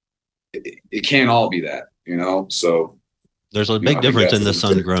it can't all be that, So there's a big difference in the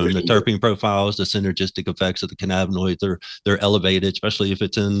sun-grown. The terpene profiles, the synergistic effects of the cannabinoids, they're elevated, especially if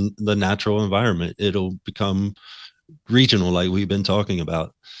it's in the natural environment. It'll become regional, like we've been talking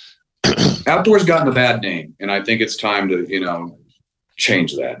about. Outdoors gotten a bad name, and I think it's time to,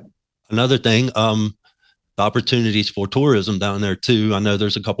 change that. Another thing, the opportunities for tourism down there too. I know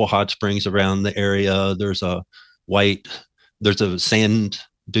there's a couple hot springs around the area. There's a sand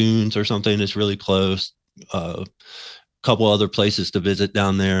dunes or something that's really close. Couple other places to visit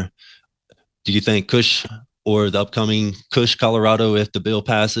down there. Do you think Kush, or the upcoming Kush, Colorado, if the bill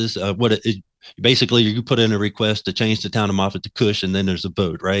passes, basically you put in a request to change the town of Moffett to Kush, and then there's a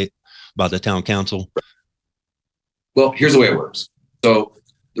vote, right, by the town council? Well, here's the way it works. So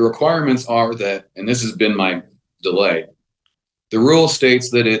the requirements are that, and this has been my delay, the rule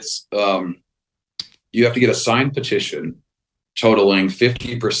states that it's you have to get a signed petition totaling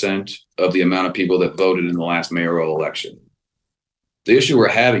 50% of the amount of people that voted in the last mayoral election. The issue we're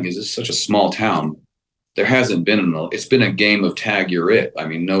having is it's such a small town. There hasn't been it's been a game of tag you're it. I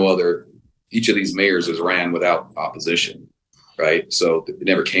mean, each of these mayors has ran without opposition, right? So it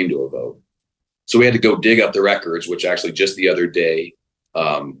never came to a vote. So we had to go dig up the records, which actually just the other day,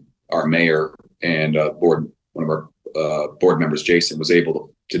 our mayor and one of our board members, Jason, was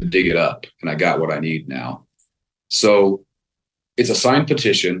able to dig it up, and I got what I need now. So it's a signed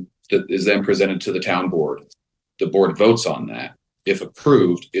petition that is then presented to the town board. The board votes on that. If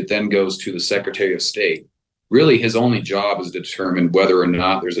approved, it then goes to the Secretary of State. Really, his only job is to determine whether or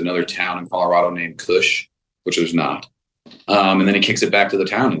not there's another town in Colorado named Cush, which there's not. And then he kicks it back to the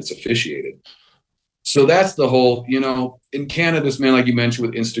town and it's officiated. So that's the whole, in cannabis, man, like you mentioned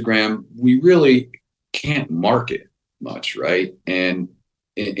with Instagram, we really can't market much, right? And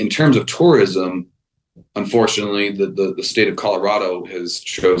in terms of tourism, unfortunately, the state of Colorado has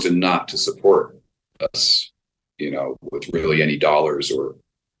chosen not to support us, with really any dollars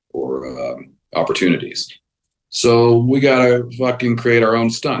or opportunities. So we got to fucking create our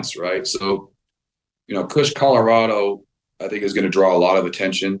own stunts, right? So, Cush, Colorado, I think is going to draw a lot of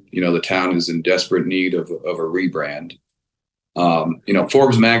attention. The town is in desperate need of a rebrand.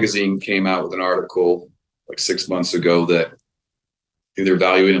 Forbes magazine came out with an article like 6 months ago that they're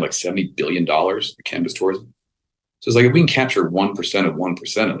evaluating like $70 billion in cannabis tourism. So it's like, if we can capture 1% of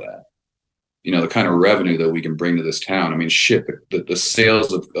 1% of that, the kind of revenue that we can bring to this town. I mean, shit, the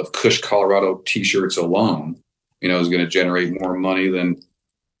sales of Cush, Colorado t-shirts alone, is going to generate more money than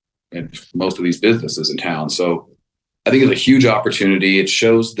most of these businesses in town. So I think it's a huge opportunity. It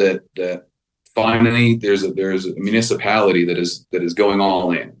shows that finally there's a municipality that is going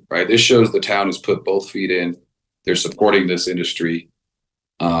all in, right? This shows the town has put both feet in. They're supporting this industry.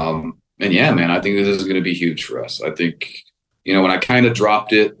 And yeah, man, I think this is going to be huge for us. I think, when I kind of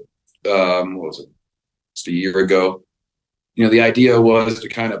dropped it, what was it? Just a year ago, the idea was to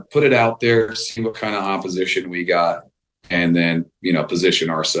kind of put it out there, see what kind of opposition we got, and then, position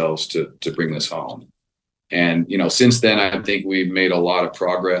ourselves to bring this home. And, since then, I think we've made a lot of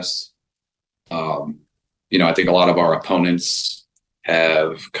progress. I think a lot of our opponents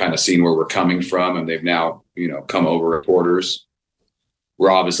have kind of seen where we're coming from, and they've now, come over reporters.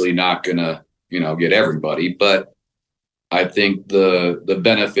 We're obviously not going to, get everybody, but I think the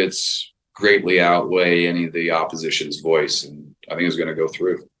benefits greatly outweigh any of the opposition's voice, and I think it's going to go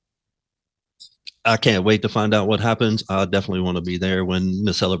through. I can't wait to find out what happens. I definitely want to be there when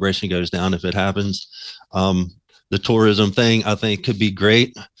the celebration goes down, if it happens. The tourism thing, I think, could be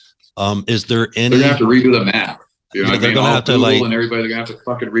great. Is there any? They're gonna have to redo the map. They're gonna have to and everybody. They're gonna have to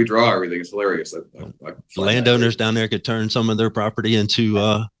fucking redraw everything. It's hilarious. Landowners down there could turn some of their property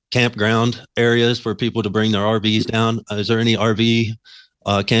into campground areas for people to bring their RVs down. Is there any RV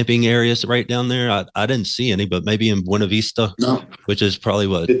camping areas right down there? I didn't see any, but maybe in Buena Vista, no, which is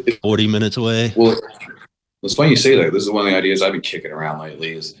probably 40 minutes away. Well, it's funny you say that. This is one of the ideas I've been kicking around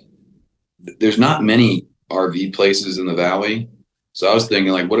lately. Is there's not many RV places in the valley, so I was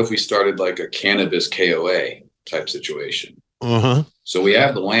thinking, like, what if we started like a cannabis KOA type situation? So we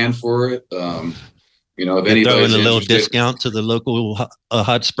have the land for it. If anybody's throw in a little discount to the local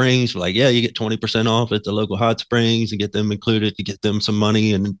hot springs, like, yeah, you get 20% off at the local hot springs and get them included to get them some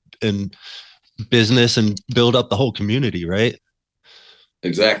money and business and build up the whole community, right?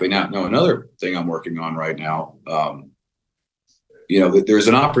 Exactly. Now, another thing I'm working on right now, there's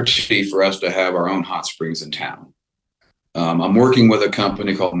an opportunity for us to have our own hot springs in town. I'm working with a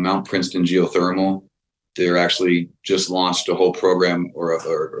company called Mount Princeton Geothermal. They're actually just launched a whole program or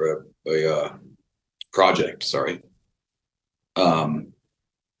a project,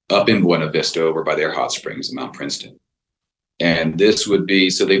 up in Buena Vista over by their hot springs in Mount Princeton. And this would be,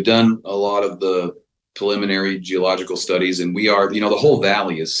 so they've done a lot of the preliminary geological studies, and we are, the whole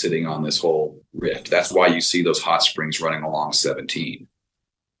valley is sitting on this whole rift. That's why you see those hot springs running along 17.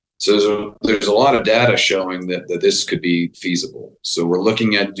 So there's a lot of data showing that this could be feasible. So we're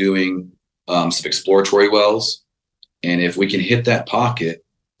looking at doing some exploratory wells. And if we can hit that pocket,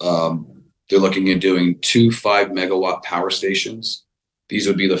 they're looking at doing 2 5-megawatt power stations. These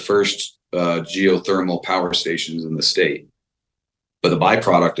would be the first geothermal power stations in the state. But the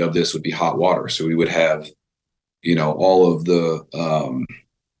byproduct of this would be hot water. So we would have, all of the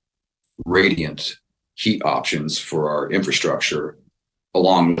radiant heat options for our infrastructure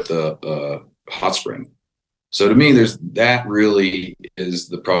along with the hot spring. So to me, that really is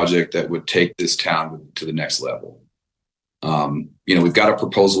the project that would take this town to the next level. We've got a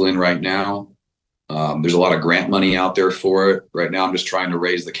proposal in right now. There's a lot of grant money out there for it. Right now, I'm just trying to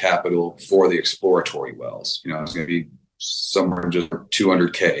raise the capital for the exploratory wells. It's going to be somewhere just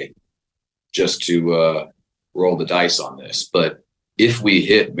 $200K just to roll the dice on this. But if we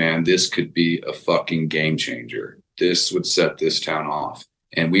hit, man, this could be a fucking game changer. This would set this town off,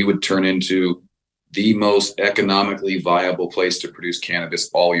 and we would turn into the most economically viable place to produce cannabis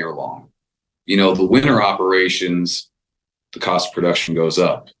all year long. the winter operations, the cost of production goes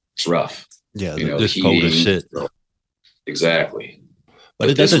up. It's rough. Yeah, this cold as shit. Exactly. But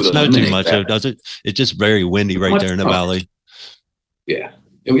it doesn't snow too much, though, does it? It's just very windy right there in the valley. Yeah.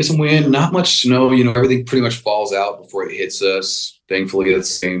 And we get some wind, not much snow. Everything pretty much falls out before it hits us. Thankfully, it's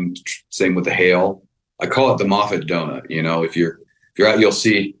same with the hail. I call it the Moffat donut. If you're out, you'll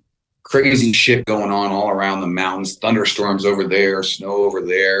see crazy shit going on all around the mountains, thunderstorms over there, snow over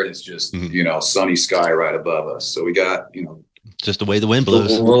there. It's just, sunny sky right above us. So we got, just the way the wind blows.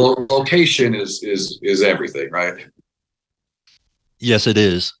 The location is everything, right? Yes, it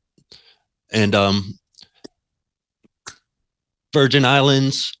is. And Virgin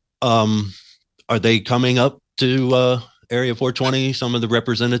Islands, are they coming up to Area 420, some of the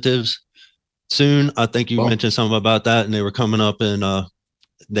representatives soon? I think you mentioned something about that, and they were coming up and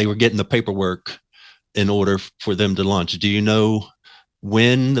they were getting the paperwork in order for them to launch. Do you know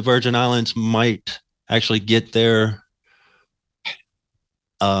when the Virgin Islands might actually get their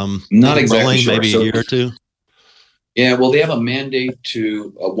not exactly rolling, sure. Maybe a year or two? Yeah, well, they have a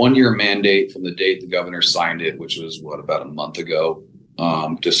 1-year mandate from the date the governor signed it, which was about a month ago,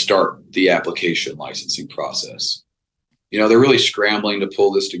 to start the application licensing process. They're really scrambling to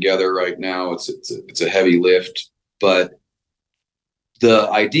pull this together right now. It's a heavy lift, but the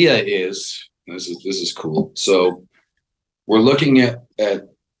idea is, this is cool. So we're looking at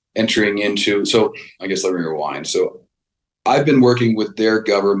entering into, so I guess let me rewind. So I've been working with their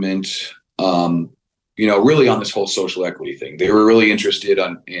government, really on this whole social equity thing. They were really interested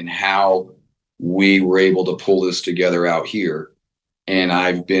in how we were able to pull this together out here. And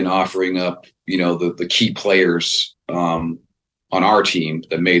I've been offering up, the key players on our team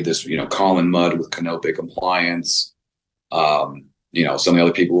that made this, Colin Mudd with Canopic Compliance, some of the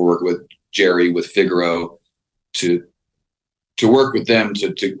other people we're working with, Jerry with Figaro, to work with them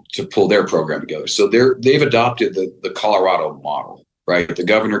to pull their program together. So they've adopted the Colorado model, right? The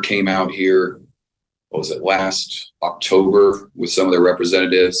governor came out here, last October with some of their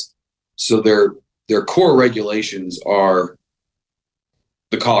representatives. So their core regulations are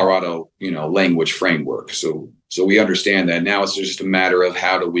the Colorado, language framework. So we understand that now. It's just a matter of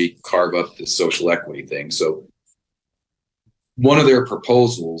how do we carve up the social equity thing. So one of their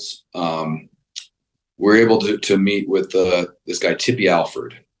proposals, we're able to meet with this guy, Tippy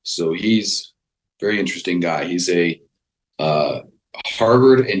Alford. So he's a very interesting guy. He's a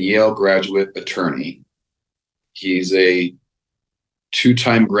Harvard and Yale graduate attorney. He's a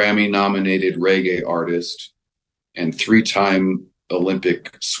 2-time Grammy nominated reggae artist and 3-time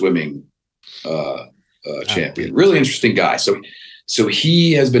Olympic swimming champion. Really interesting guy. So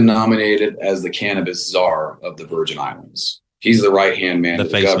he has been nominated as the cannabis czar of the Virgin Islands. He's the right-hand man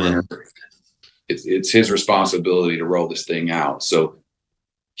of the governor. It's his responsibility to roll this thing out. So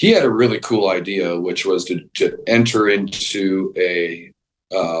he had a really cool idea, which was to enter into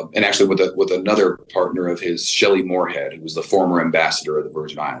and actually with another partner of his, Shelley Moorhead, who was the former ambassador of the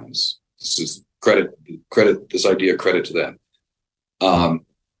Virgin Islands. This is credit to them.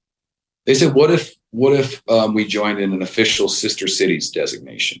 They said, what if we joined in an official sister cities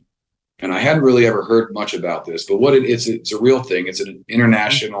designation? And I hadn't really ever heard much about this, but it's a real thing. It's an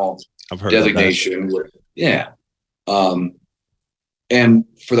international designation. And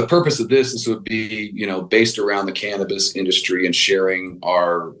for the purpose of this would be, based around the cannabis industry and sharing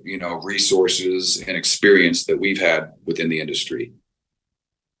our, resources and experience that we've had within the industry.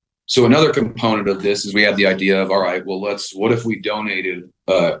 So another component of this is we have the idea of, all right, well, what if we donated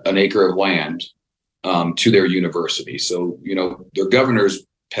an acre of land to their university? So, their governor's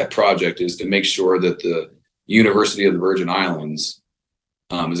pet project is to make sure that the University of the Virgin Islands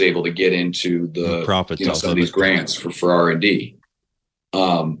is able to get into the some of these grants for R&D.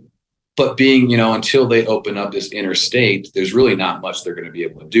 But being, until they open up this interstate, there's really not much they're going to be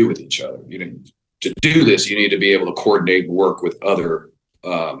able to do with each other. To do this, you need to be able to coordinate and work with other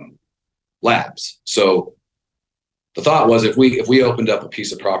labs. So the thought was, if we opened up a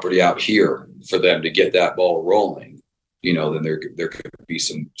piece of property out here for them to get that ball rolling, then there could be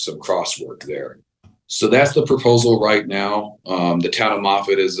some crosswork there. So that's the proposal right now. The town of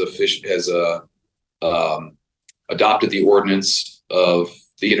Moffat has adopted the ordinance of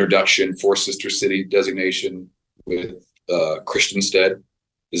the introduction for sister city designation with Christiansted.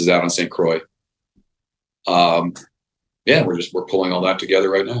 This is out on St. Croix. We're pulling all that together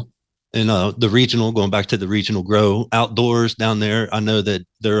right now. And the regional, going back to the regional grow outdoors down there, I know that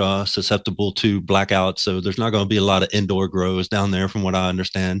they're susceptible to blackouts, so there's not going to be a lot of indoor grows down there, from what I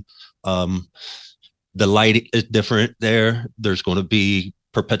understand. The lighting is different there. There's going to be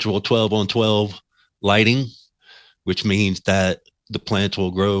perpetual 12-on-12 lighting, which means that the plants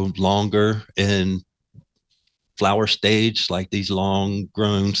will grow longer in flower stage, like these long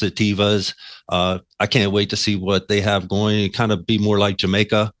grown sativas. I can't wait to see what they have going. It kind of be more like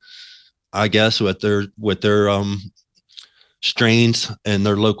Jamaica, I guess, with their strains and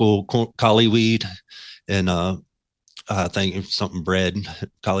their local collie weed, and I think something bread,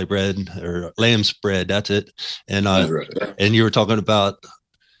 collie bread or lamb's bread. That's it. And and you were talking about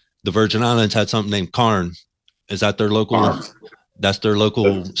the Virgin Islands had something named Karn. Is that their local? Karn. That's their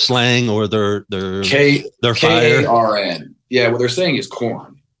local slang, or their fire? Karn. Yeah, what they're saying is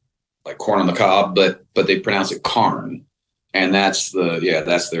corn, like corn on the cob, but they pronounce it Karn, and that's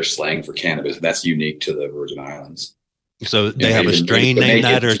their slang for cannabis. That's unique to the Virgin Islands. So they have a strain named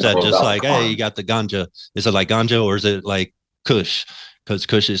that, or is that just like, hey, you got the ganja? Is it like ganja, or is it like Kush? Because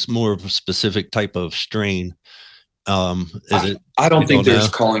Kush is more of a specific type of strain. I don't think they're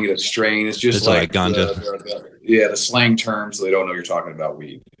just calling it a strain. It's just like ganja. The slang term, so they don't know you're talking about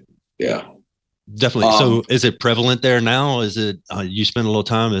weed. Yeah, definitely. So is it prevalent there now? Is it you spend a little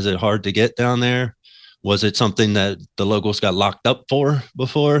time? Is it hard to get down there? Was it something that the locals got locked up for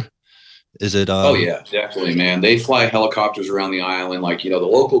before? Is it? Oh yeah, definitely, man. They fly helicopters around the island. Like, the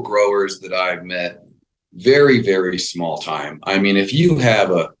local growers that I've met, very, very small time. I mean, if you got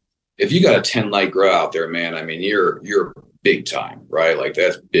a 10 light grow out there, man, I mean, you're big time, right? Like,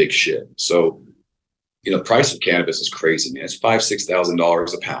 that's big shit. So, price of cannabis is crazy, man. It's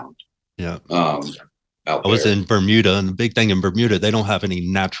 $5,000-$6,000 a pound. Yeah. Out I was in Bermuda, and the big thing in Bermuda, they don't have any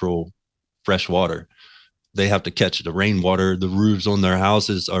natural fresh water. They have to catch the rainwater. The roofs on their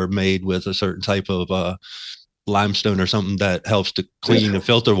houses are made with a certain type of limestone or something that helps to clean and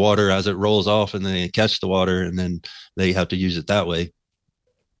filter water as it rolls off, and then they catch the water, and then they have to use it that way.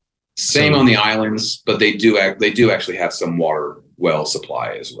 Same on the islands, but they do actually have some water well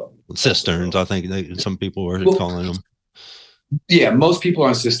supply as well. Cisterns, I think some people are calling them. Yeah, most people are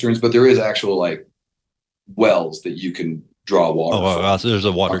on cisterns, but there is actual like wells that you can draw water. Oh, so there's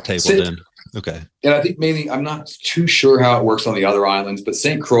a water table then. Okay. And I think mainly, I'm not too sure how it works on the other islands, but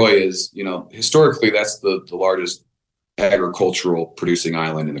St. Croix is, historically, that's the largest agricultural producing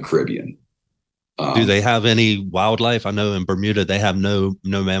island in the Caribbean. Do they have any wildlife? I know in Bermuda, they have no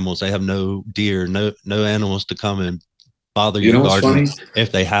mammals. They have no deer, no animals to come and bother your garden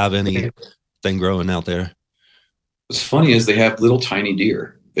if they have anything growing out there. What's funny is they have little tiny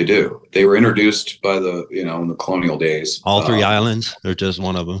deer. They do. They were introduced by in the colonial days. All three islands, or just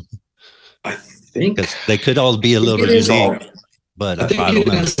one of them? I think they could all be a little unique, but I think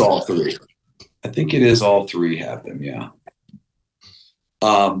it is all three. I think it is all three have them. Yeah.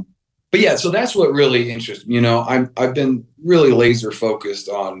 But yeah, so that's what really interests me. I've been really laser focused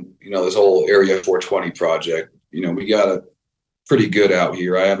on this whole AREA420 project. We got it pretty good out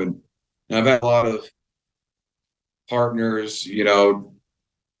here. I've had a lot of partners,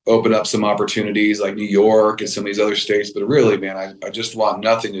 open up some opportunities like New York and some of these other states. But really, man, I just want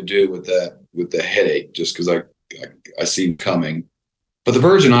nothing to do with the headache, just because I see it coming. But the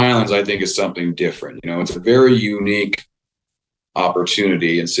Virgin Islands, I think, is something different. It's a very unique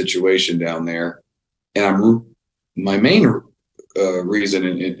opportunity and situation down there. And my main reason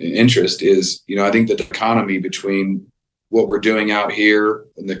and interest is, I think that the economy between what we're doing out here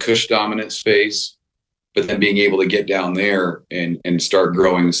in the Kush dominant space, but then being able to get down there and start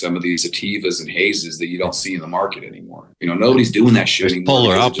growing some of these sativas and hazes that you don't see in the market anymore. Nobody's doing that shit anymore.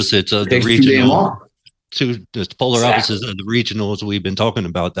 Polar opposites of the regional. The polar opposites of the regionals we've been talking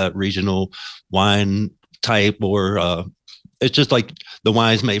about, that regional wine type, or it's just like the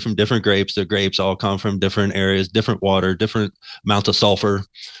wine's made from different grapes. The grapes all come from different areas, different water, different amounts of sulfur,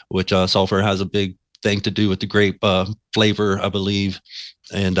 which sulfur has a big thing to do with the grape flavor, I believe.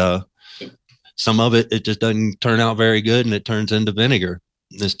 And some of it just doesn't turn out very good, and it turns into vinegar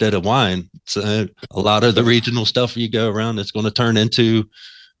instead of wine. So a lot of the regional stuff you go around, it's going to turn into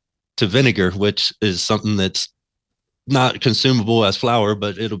vinegar, which is something that's not consumable as flour,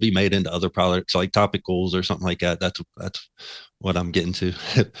 but it'll be made into other products like topicals or something like that. That's what I'm getting to.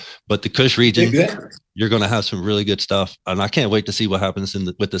 But the Kush region, you're going to have some really good stuff, and I can't wait to see what happens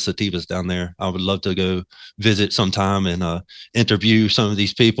with the sativas down there. I would love to go visit sometime and interview some of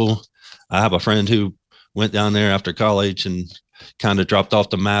these people. I have a friend who went down there after college and kind of dropped off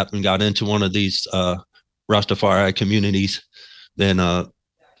the map and got into one of these Rastafari communities. Then I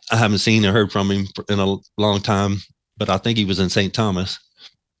haven't seen or heard from him in a long time, but I think he was in St. Thomas.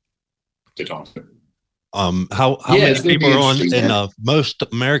 How many people are on? And most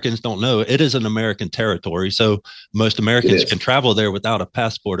Americans don't know it is an American territory, so most Americans can travel there without a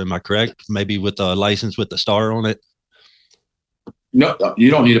passport. Am I correct? Maybe with a license with the star on it. No, you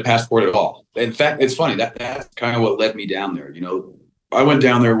don't need a passport at all. In fact, it's funny that's kind of what led me down there. I went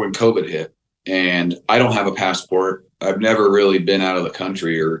down there when COVID hit, and I don't have a passport. I've never really been out of the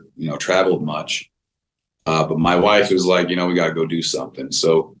country or, traveled much. But my wife was like, we got to go do something.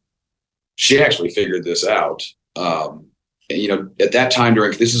 So she actually figured this out. And, at that time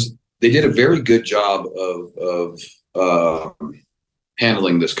they did a very good job of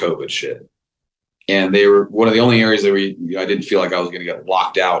handling this COVID shit. And they were one of the only areas that I didn't feel like I was going to get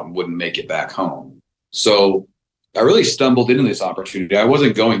locked out and wouldn't make it back home. So I really stumbled into this opportunity. I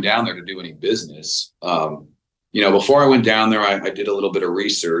wasn't going down there to do any business. Before I went down there, I did a little bit of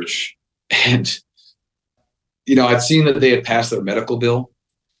research, and, I'd seen that they had passed their medical bill.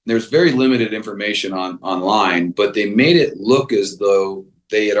 There's very limited information online, but they made it look as though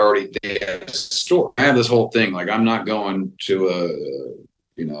they had a store. I have this whole thing, like, I'm not going to a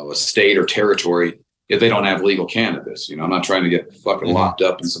state or territory if they don't have legal cannabis. I'm not trying to get fucking locked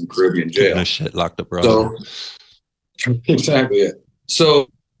up in some Caribbean jail. No shit, locked up, bro. So exactly it. So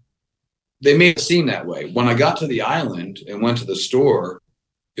they made it seem that way. When I got to the island and went to the store,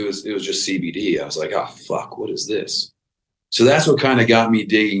 it was just CBD. I was like, oh fuck, what is this? So that's what kind of got me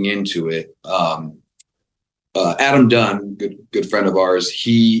digging into it. Adam Dunn, good friend of ours,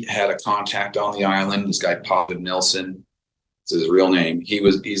 he had a contact on the island. This guy, Papa Nelson, is his real name.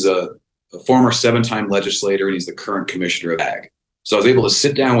 He's a former 7-time legislator, and he's the current commissioner of ag. So I was able to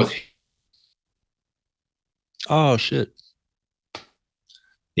sit down with him. Oh shit.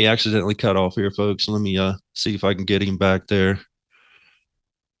 He accidentally cut off here, folks. Let me see if I can get him back there.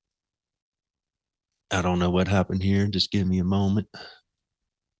 I don't know what happened here. Just give me a moment.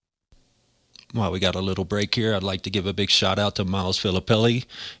 While we got a little break here, I'd like to give a big shout out to Miles Filippelli.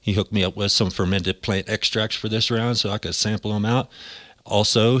 He hooked me up with some fermented plant extracts for this round so I could sample them out.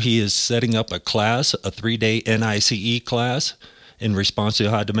 Also, he is setting up a class, a 3-day NICE class. In response to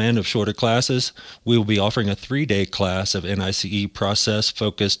high demand of shorter classes, we will be offering a 3-day class of NICE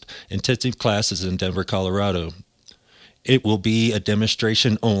process-focused intensive classes in Denver, Colorado. It will be a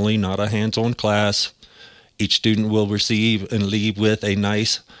demonstration only, not a hands-on class. Each student will receive and leave with a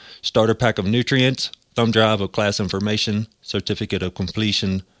nice starter pack of nutrients, thumb drive of class information, certificate of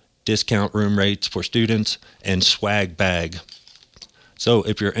completion, discount room rates for students, and swag bag. So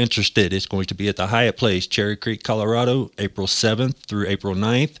if you're interested, it's going to be at the Hyatt Place, Cherry Creek, Colorado, April 7th through April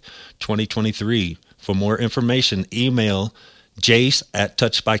 9th, 2023. For more information, email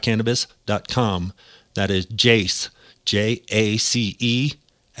jace@touchedbycannabis.com. That is Jace, Jace,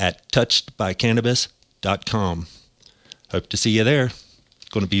 @touchedbycannabis.com. Hope to see you there. It's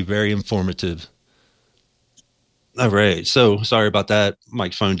going to be very informative. All right. So sorry about that.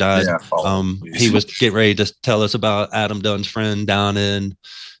 Mike's phone died. Yeah, he was getting ready to tell us about Adam Dunn's friend down in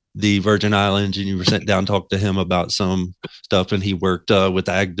the Virgin Islands, and you were sent down to talk to him about some stuff, and he worked with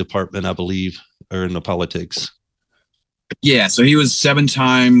the ag department, I believe, or in the politics. Yeah. So he was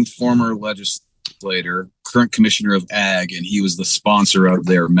 7-time former legislator, current commissioner of ag, and he was the sponsor of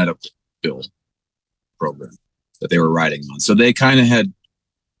their medical bill program that they were writing on. So they kind of had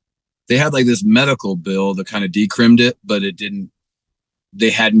like this medical bill that kind of decrimmed it, but they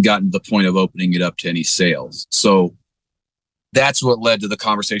hadn't gotten to the point of opening it up to any sales. So that's what led to the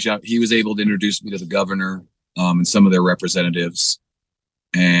conversation. He was able to introduce me to the governor and some of their representatives.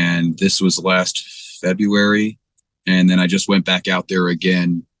 And this was last February. And then I just went back out there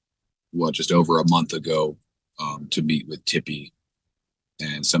again, just over a month ago to meet with Tippy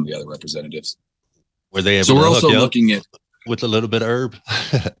and some of the other representatives. Were they able so to we're hook also you up looking at with a little bit of herb?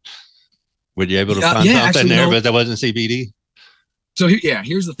 Were you able to find something there, but that wasn't CBD? So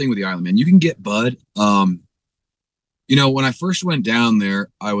here's the thing with the island, man. You can get bud. When I first went down there,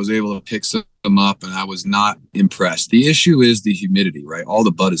 I was able to pick some up, and I was not impressed. The issue is the humidity, right? All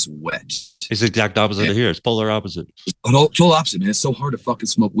the bud is wet. It's the exact opposite of here. It's polar opposite. Total opposite, man. It's so hard to fucking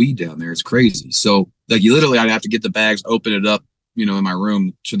smoke weed down there. It's crazy. So like I'd have to get the bags, open it up, in my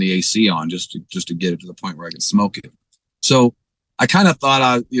room, turn the AC on just to get it to the point where I can smoke it. So I kind of thought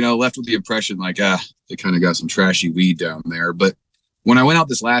I, left with the impression like, they kind of got some trashy weed down there. But when I went out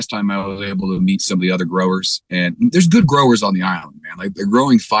this last time, I was able to meet some of the other growers, and there's good growers on the island, man. Like they're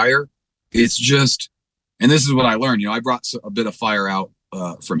growing fire. It's just, and this is what I learned, I brought a bit of fire out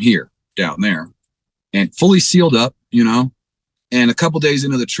from here down there and fully sealed up, and a couple days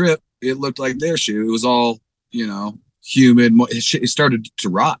into the trip, it looked like their shit. It was all, humid. It started to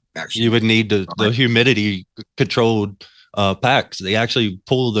rot, actually. You would need the humidity controlled packs. They actually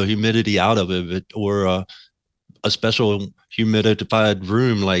pull the humidity out of it, or a special humidified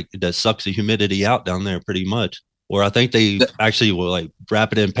room like that sucks the humidity out down there pretty much. Or I think they actually will like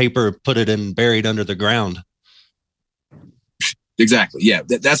wrap it in paper, put it in buried under the ground. Exactly. Yeah.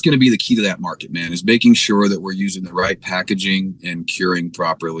 That's going to be the key to that market, man, is making sure that we're using the right packaging and curing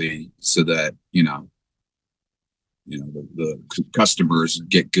properly so that, the customers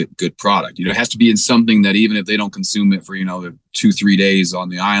get good product. It has to be in something that even if they don't consume it for, the 2-3 days on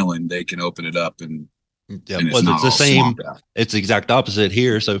the island, they can open it up and it's the same. It's the exact opposite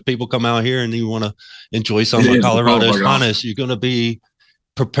here. So if people come out here and you want to enjoy some of Colorado's finest, you're going to be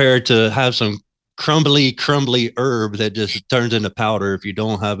prepared to have some crumbly herb that just turns into powder if you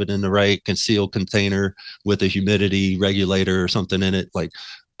don't have it in the right concealed container with a humidity regulator or something in it. Like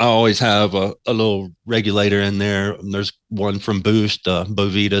I always have a little regulator in there. There's one from Boost,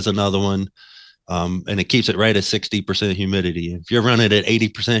 Bovita's another one. And it keeps it right at 60% humidity. If you're running at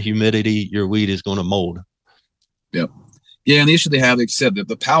 80% humidity, your weed is going to mold. Yep. Yeah, and the issue they have, like I said, that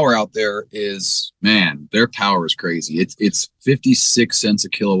the power out there is, man, their power is crazy. It's 56 cents a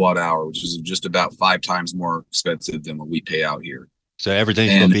kilowatt hour, which is just about 5 times more expensive than what we pay out here. So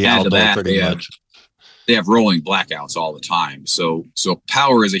everything's going to be outdoor pretty much. They have rolling blackouts all the time. So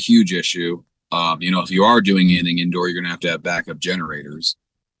power is a huge issue. If you are doing anything indoor, you're going to have backup generators.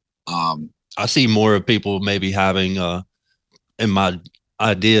 I see more of people maybe having, in my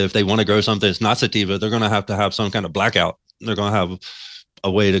idea, if they want to grow something that's not sativa, they're going to have some kind of blackout. They're going to have a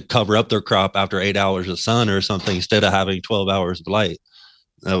way to cover up their crop after 8 hours of sun or something instead of having 12 hours of light.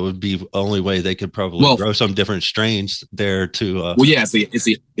 That would be the only way they could probably grow some different strains there to.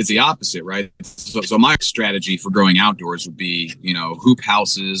 It's the opposite, right? So my strategy for growing outdoors would be, hoop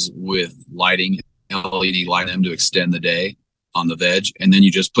houses with lighting, LED lighting to extend the day on the veg, and then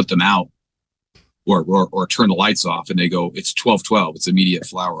you just put them out or turn the lights off and they go, it's 12-12. It's immediate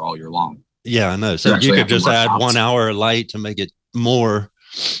flower all year long. Yeah, I know. So you could just add 1 hour of light to make it more.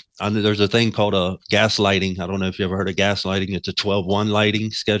 I know there's a thing called a gas lighting. I don't know if you ever heard of gas lighting. It's a 12-1 lighting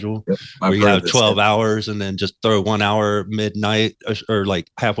schedule where you have 12 hours and then just throw 1 hour midnight or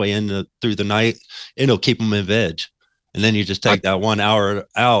like halfway through the night. It'll keep them in veg. And then you just take that 1 hour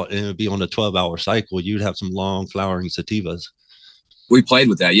out and it'll be on a 12-hour cycle. You'd have some long flowering sativas. We played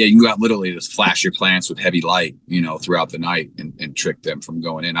with that. Yeah, you can go out literally just flash your plants with heavy light, throughout the night and trick them from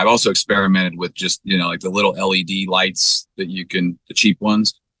going in. I've also experimented with just, like the little LED lights that the cheap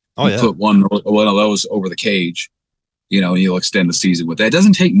ones. Oh, yeah. Put one of those over the cage, and you'll extend the season with that. It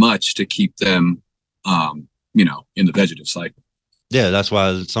doesn't take much to keep them, in the vegetative cycle. Yeah, that's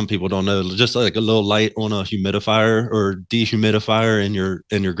why some people don't know. Just like a little light on a humidifier or dehumidifier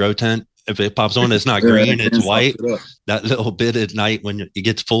in your grow tent. If it pops on, it's not green, it's white. That little bit at night when it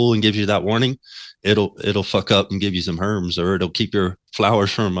gets full and gives you that warning, it'll fuck up and give you some herms, or it'll keep your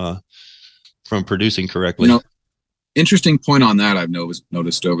flowers from producing correctly. Interesting point on that I've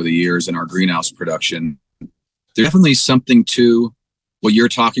noticed over the years in our greenhouse production. There's definitely something to what you're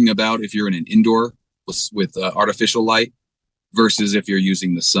talking about if you're in an indoor with artificial light versus if you're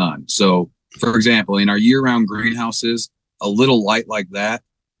using the sun. So, for example, in our year-round greenhouses, a little light like that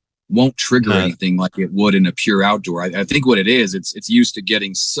won't trigger anything like it would in a pure outdoor. I think what it is, it's used to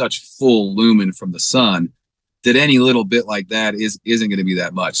getting such full lumen from the sun that any little bit like that isn't going to be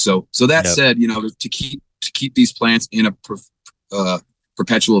that much. So that said, to keep these plants in a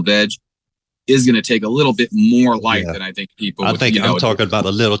perpetual veg is going to take a little bit more light than I think people. I'm talking about a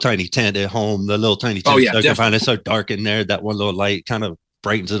little tiny tent at home. The little tiny tent. It's so dark in there that one little light kind of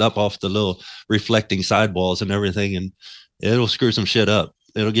brightens it up off the little reflecting sidewalls and everything, and it'll screw some shit up.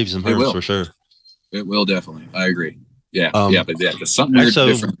 It'll give you some herms for sure. It will definitely. I agree. Yeah. There's something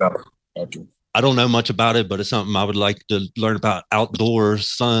different about it. I don't know much about it, but it's something I would like to learn about. Outdoors,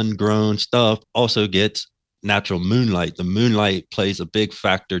 sun-grown stuff also gets natural moonlight. The moonlight plays a big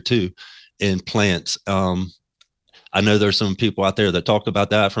factor too in plants. I know there's some people out there that talk about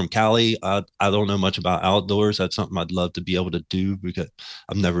that from Cali. I don't know much about outdoors. That's something I'd love to be able to do because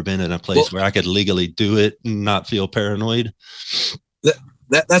I've never been in a place where I could legally do it and not feel paranoid.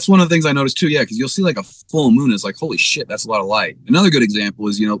 That's one of the things I noticed too. Yeah, because you'll see like a full moon is like, holy shit, that's a lot of light. Another good example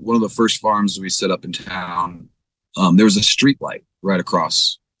is, one of the first farms we set up in town. There was a street light right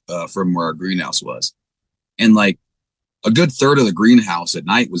across from where our greenhouse was, and like a good third of the greenhouse at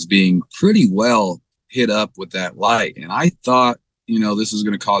night was being pretty well hit up with that light. And I thought, this is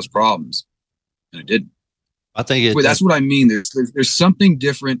going to cause problems, and it didn't. I think that's what I mean. There's something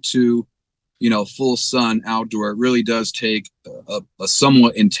different to full sun outdoor. It really does take a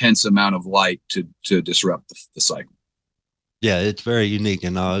somewhat intense amount of light to disrupt the cycle. Yeah, it's very unique.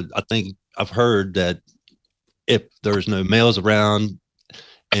 And I think I've heard that if there's no males around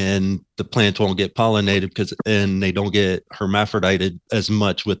and the plants won't get pollinated and they don't get hermaphrodited as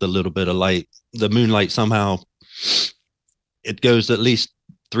much with a little bit of light, the moonlight somehow, it goes at least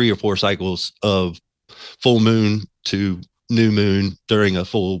 3 or 4 cycles of full moon to new moon during a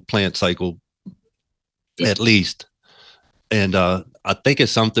full plant cycle, at least. And I think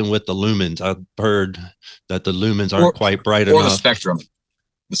it's something with the lumens. I've heard that the lumens aren't quite bright enough. Or the spectrum.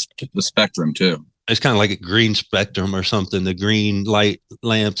 The spectrum, too. It's kind of like a green spectrum or something. The green light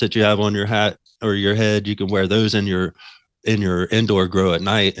lamps that you have on your hat or your head, you can wear those in your indoor grow at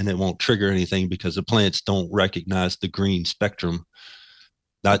night, and it won't trigger anything because the plants don't recognize the green spectrum.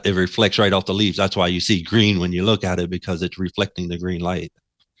 That it reflects right off the leaves. That's why you see green when you look at it, because it's reflecting the green light.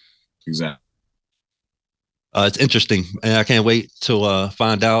 Exactly. It's interesting, and I can't wait to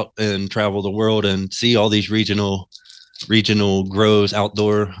find out and travel the world and see all these regional grows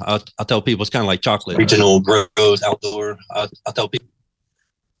outdoor. I tell people it's kind of like chocolate. Regional grows outdoor. I tell people.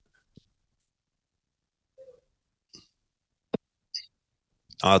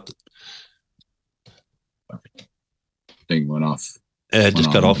 Thing went off. It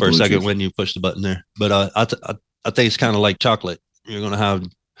just cut off for a second when you push the button there. But I think it's kind of like chocolate. You're going to have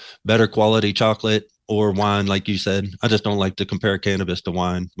better quality chocolate or wine, like you said. I just don't like to compare cannabis to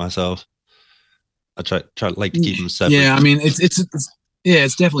wine myself. I try like to keep them separate. Yeah, I mean it's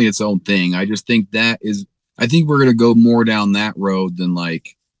definitely its own thing. I just think I think we're gonna go more down that road than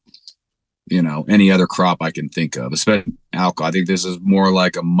like, any other crop I can think of, especially alcohol. I think this is more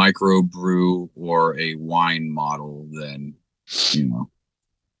like a micro brew or a wine model than,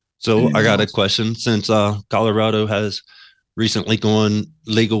 So I got a question. Since Colorado has recently gone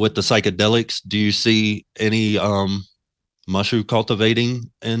legal with the psychedelics, do you see any mushroom cultivating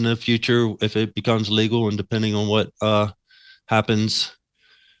in the future if it becomes legal, and depending on what happens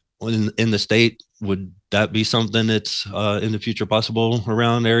in the state, would that be something that's in the future possible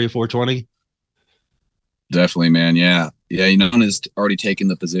around Area 420? Definitely, man. Yeah. One has already taken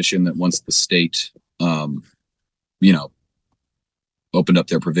the position that once the state opened up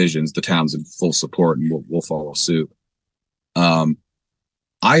their provisions, the town's in full support, and we'll follow suit.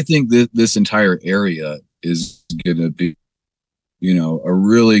 I think that this entire area is going to be a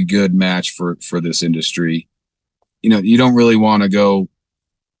really good match for this industry. You don't really want to go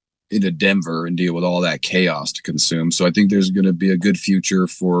into Denver and deal with all that chaos to consume. So I think there's going to be a good future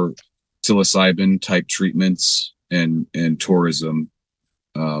for psilocybin type treatments and tourism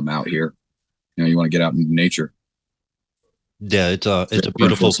out here. You want to get out into nature. Yeah, it's a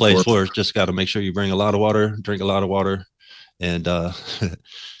beautiful place for it. Just got to make sure you bring a lot of water, drink a lot of water, and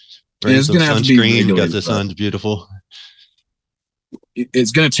bring some sunscreen because the sun's beautiful.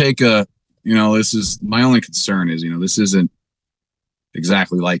 It's going to take this is my only concern is, this isn't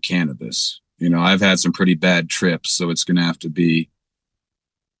exactly like cannabis. I've had some pretty bad trips, so it's going to have to be,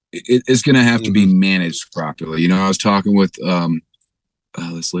 it's going to have to be managed properly. I was talking with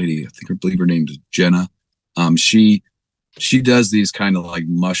this lady, I believe her name is Jenna. She does these kind of like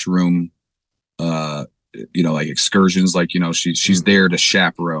mushroom, like excursions, like, she's there to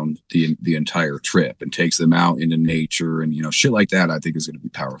chaperone the entire trip and takes them out into nature and, shit like that. I think is going to be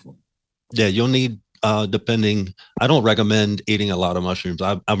powerful. Yeah. You'll need, depending, I don't recommend eating a lot of mushrooms.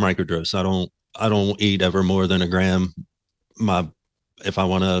 I'm microdose. I don't eat ever more than a gram. If I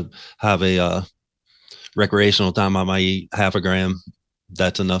want to have a recreational time, I might eat half a gram.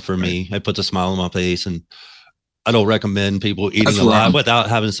 That's enough for me. It puts a smile on my face, and I don't recommend people eating a lot without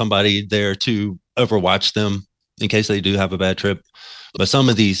having somebody there to overwatch them in case they do have a bad trip. But some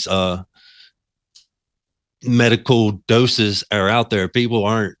of these medical doses are out there. People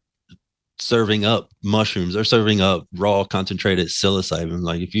aren't serving up mushrooms. They're serving up raw concentrated psilocybin.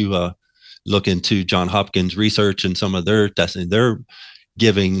 Like if you look into John Hopkins research and some of their testing, they're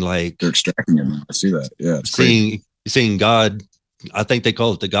giving they're extracting them. I see that. Yeah. Seeing God, I think they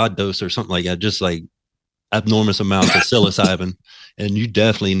call it the God dose or something like that. Just like abnormous amounts of psilocybin, and you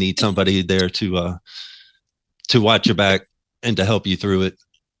definitely need somebody there to watch your back and to help you through it.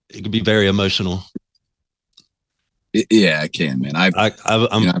 It could be very emotional. Yeah, I can, man. I'm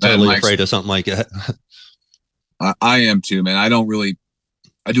totally afraid of something like that. I am too, man. I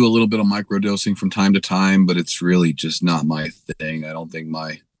do a little bit of microdosing from time to time, but it's really just not my thing. I don't think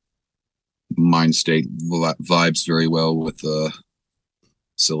my mind state vibes very well with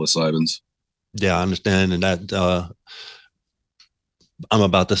psilocybins. Yeah, I understand. And that I'm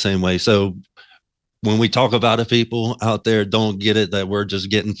about the same way. So when we talk about it, people out there don't get it that we're just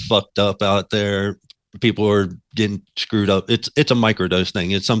getting fucked up out there. People are getting screwed up. It's a microdose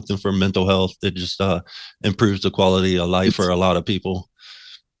thing. It's something for mental health. It just improves the quality of life for a lot of people.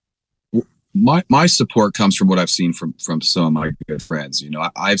 My support comes from what I've seen from some of my good friends.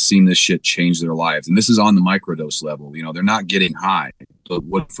 I've seen this shit change their lives, and this is on the microdose level. They're not getting high, but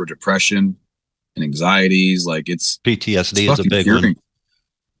what for depression and anxieties, like it's PTSD is a big one.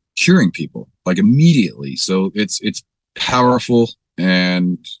 Curing people like immediately. So it's powerful,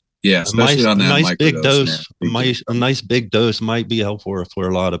 and yeah, especially on that nice big dose. A nice big dose might be helpful for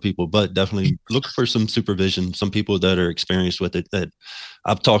a lot of people, but definitely look for some supervision. Some people that are experienced with it. That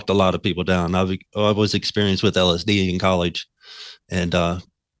I've talked a lot of people down. I was experienced with LSD in college, and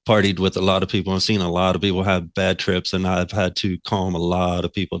partied with a lot of people and seen a lot of people have bad trips, and I've had to calm a lot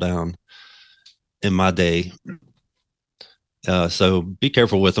of people down in my day. So be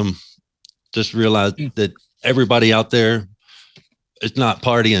careful with them. Just realize that everybody out there is not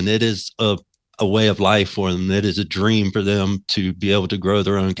partying. It is a way of life for them. It is a dream for them to be able to grow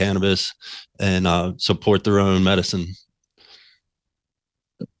their own cannabis and support their own medicine.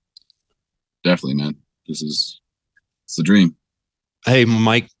 Definitely, man. It's the dream. Hey,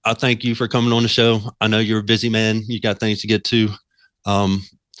 Mike, I thank you for coming on the show. I know you're a busy man. You got things to get to.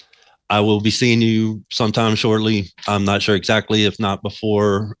 I will be seeing you sometime shortly. I'm not sure exactly, if not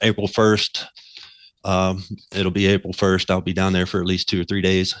before April 1st. It'll be April 1st. I'll be down there for at least 2 or 3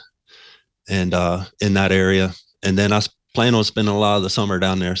 days and in that area. And then I plan on spending a lot of the summer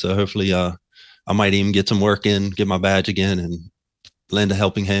down there. So hopefully I might even get some work in, get my badge again, and lend a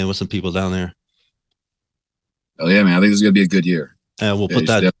helping hand with some people down there. Oh, yeah, man. I think this is going to be a good year. And we'll put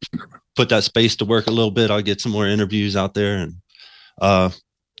that space to work a little bit. I'll get some more interviews out there and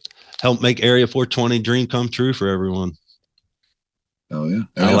help make AREA420 dream come true for everyone. Oh, yeah.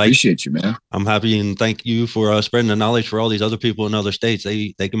 I appreciate you, man. I'm happy and thank you for spreading the knowledge for all these other people in other states.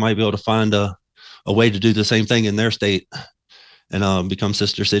 They might be able to find a way to do the same thing in their state and become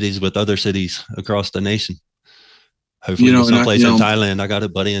sister cities with other cities across the nation. Hopefully someplace in Thailand. I got a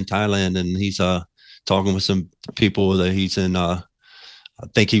buddy in Thailand, and he's talking with some people that he's in. I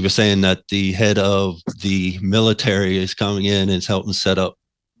think he was saying that the head of the military is coming in and is helping set up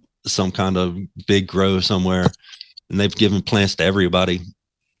some kind of big grow somewhere, and they've given plants to everybody.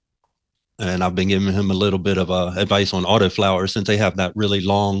 And I've been giving him a little bit of advice on autoflowers, since they have that really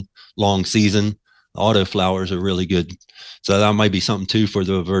long season. Autoflowers are really good, so that might be something too for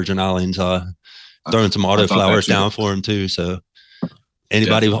the Virgin Islands. Throwing some autoflowers down for them too. So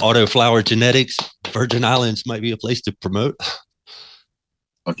anybody with autoflower genetics, Virgin Islands might be a place to promote.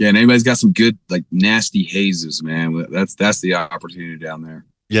 Okay, and anybody's got some good, like, nasty hazes, man. That's the opportunity down there.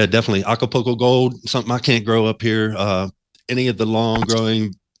 Yeah, definitely. Acapulco Gold, something I can't grow up here. Any of the long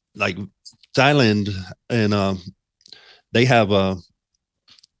growing, like Thailand, and they have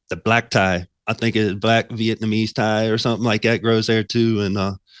the black Thai. I think it's black Vietnamese Thai or something like that grows there too. And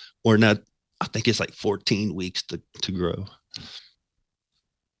or not, I think it's like 14 weeks to grow.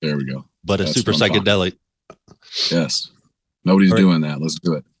 There we go. But it's super psychedelic. Yes. Nobody's doing that. Let's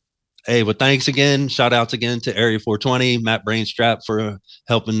do it. Hey, well, thanks again. Shout outs again to AREA420, Matt Brainstrap for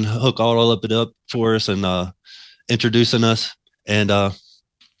helping hook all of it up for us and introducing us. And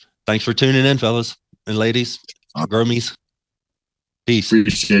thanks for tuning in, fellas and ladies, groomies. Peace.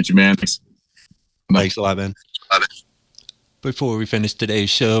 Appreciate you, man. Thanks a lot, man. Before we finish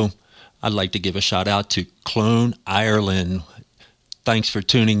today's show, I'd like to give a shout out to Clone Ireland. Thanks for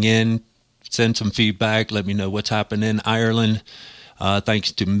tuning in. Send some feedback. Let me know what's happening in Ireland.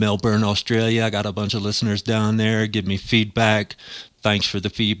 Thanks to Melbourne, Australia. I got a bunch of listeners down there. Give me feedback. Thanks for the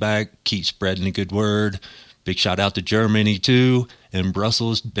feedback. Keep spreading the good word. Big shout out to Germany, too, and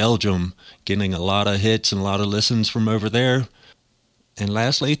Brussels, Belgium. Getting a lot of hits and a lot of listens from over there. And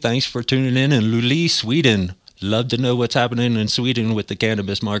lastly, thanks for tuning in Luleå, Sweden. Love to know what's happening in Sweden with the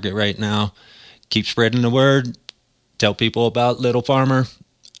cannabis market right now. Keep spreading the word. Tell people about Little Farmer.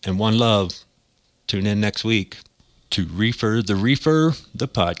 And one love. Tune in next week to Reefer, the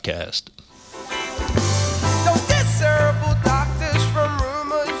podcast. Don't discernible doctors from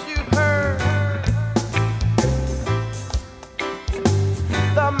rumors you've heard.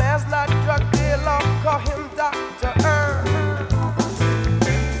 The man's not drug dealer, call him Dr. Herb.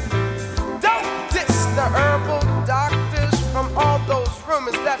 Don't diss the herbal doctors from all those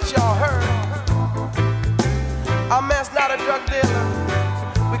rumors that y'all heard. Our man's not a drug dealer,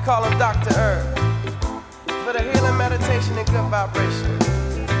 we call him Dr. Herb. For the healing, meditation, and good vibration.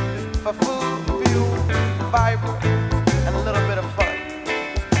 For food, fuel, fiber, and a little bit of fun.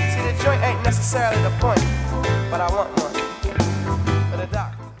 See, the joint ain't necessarily the point, but I want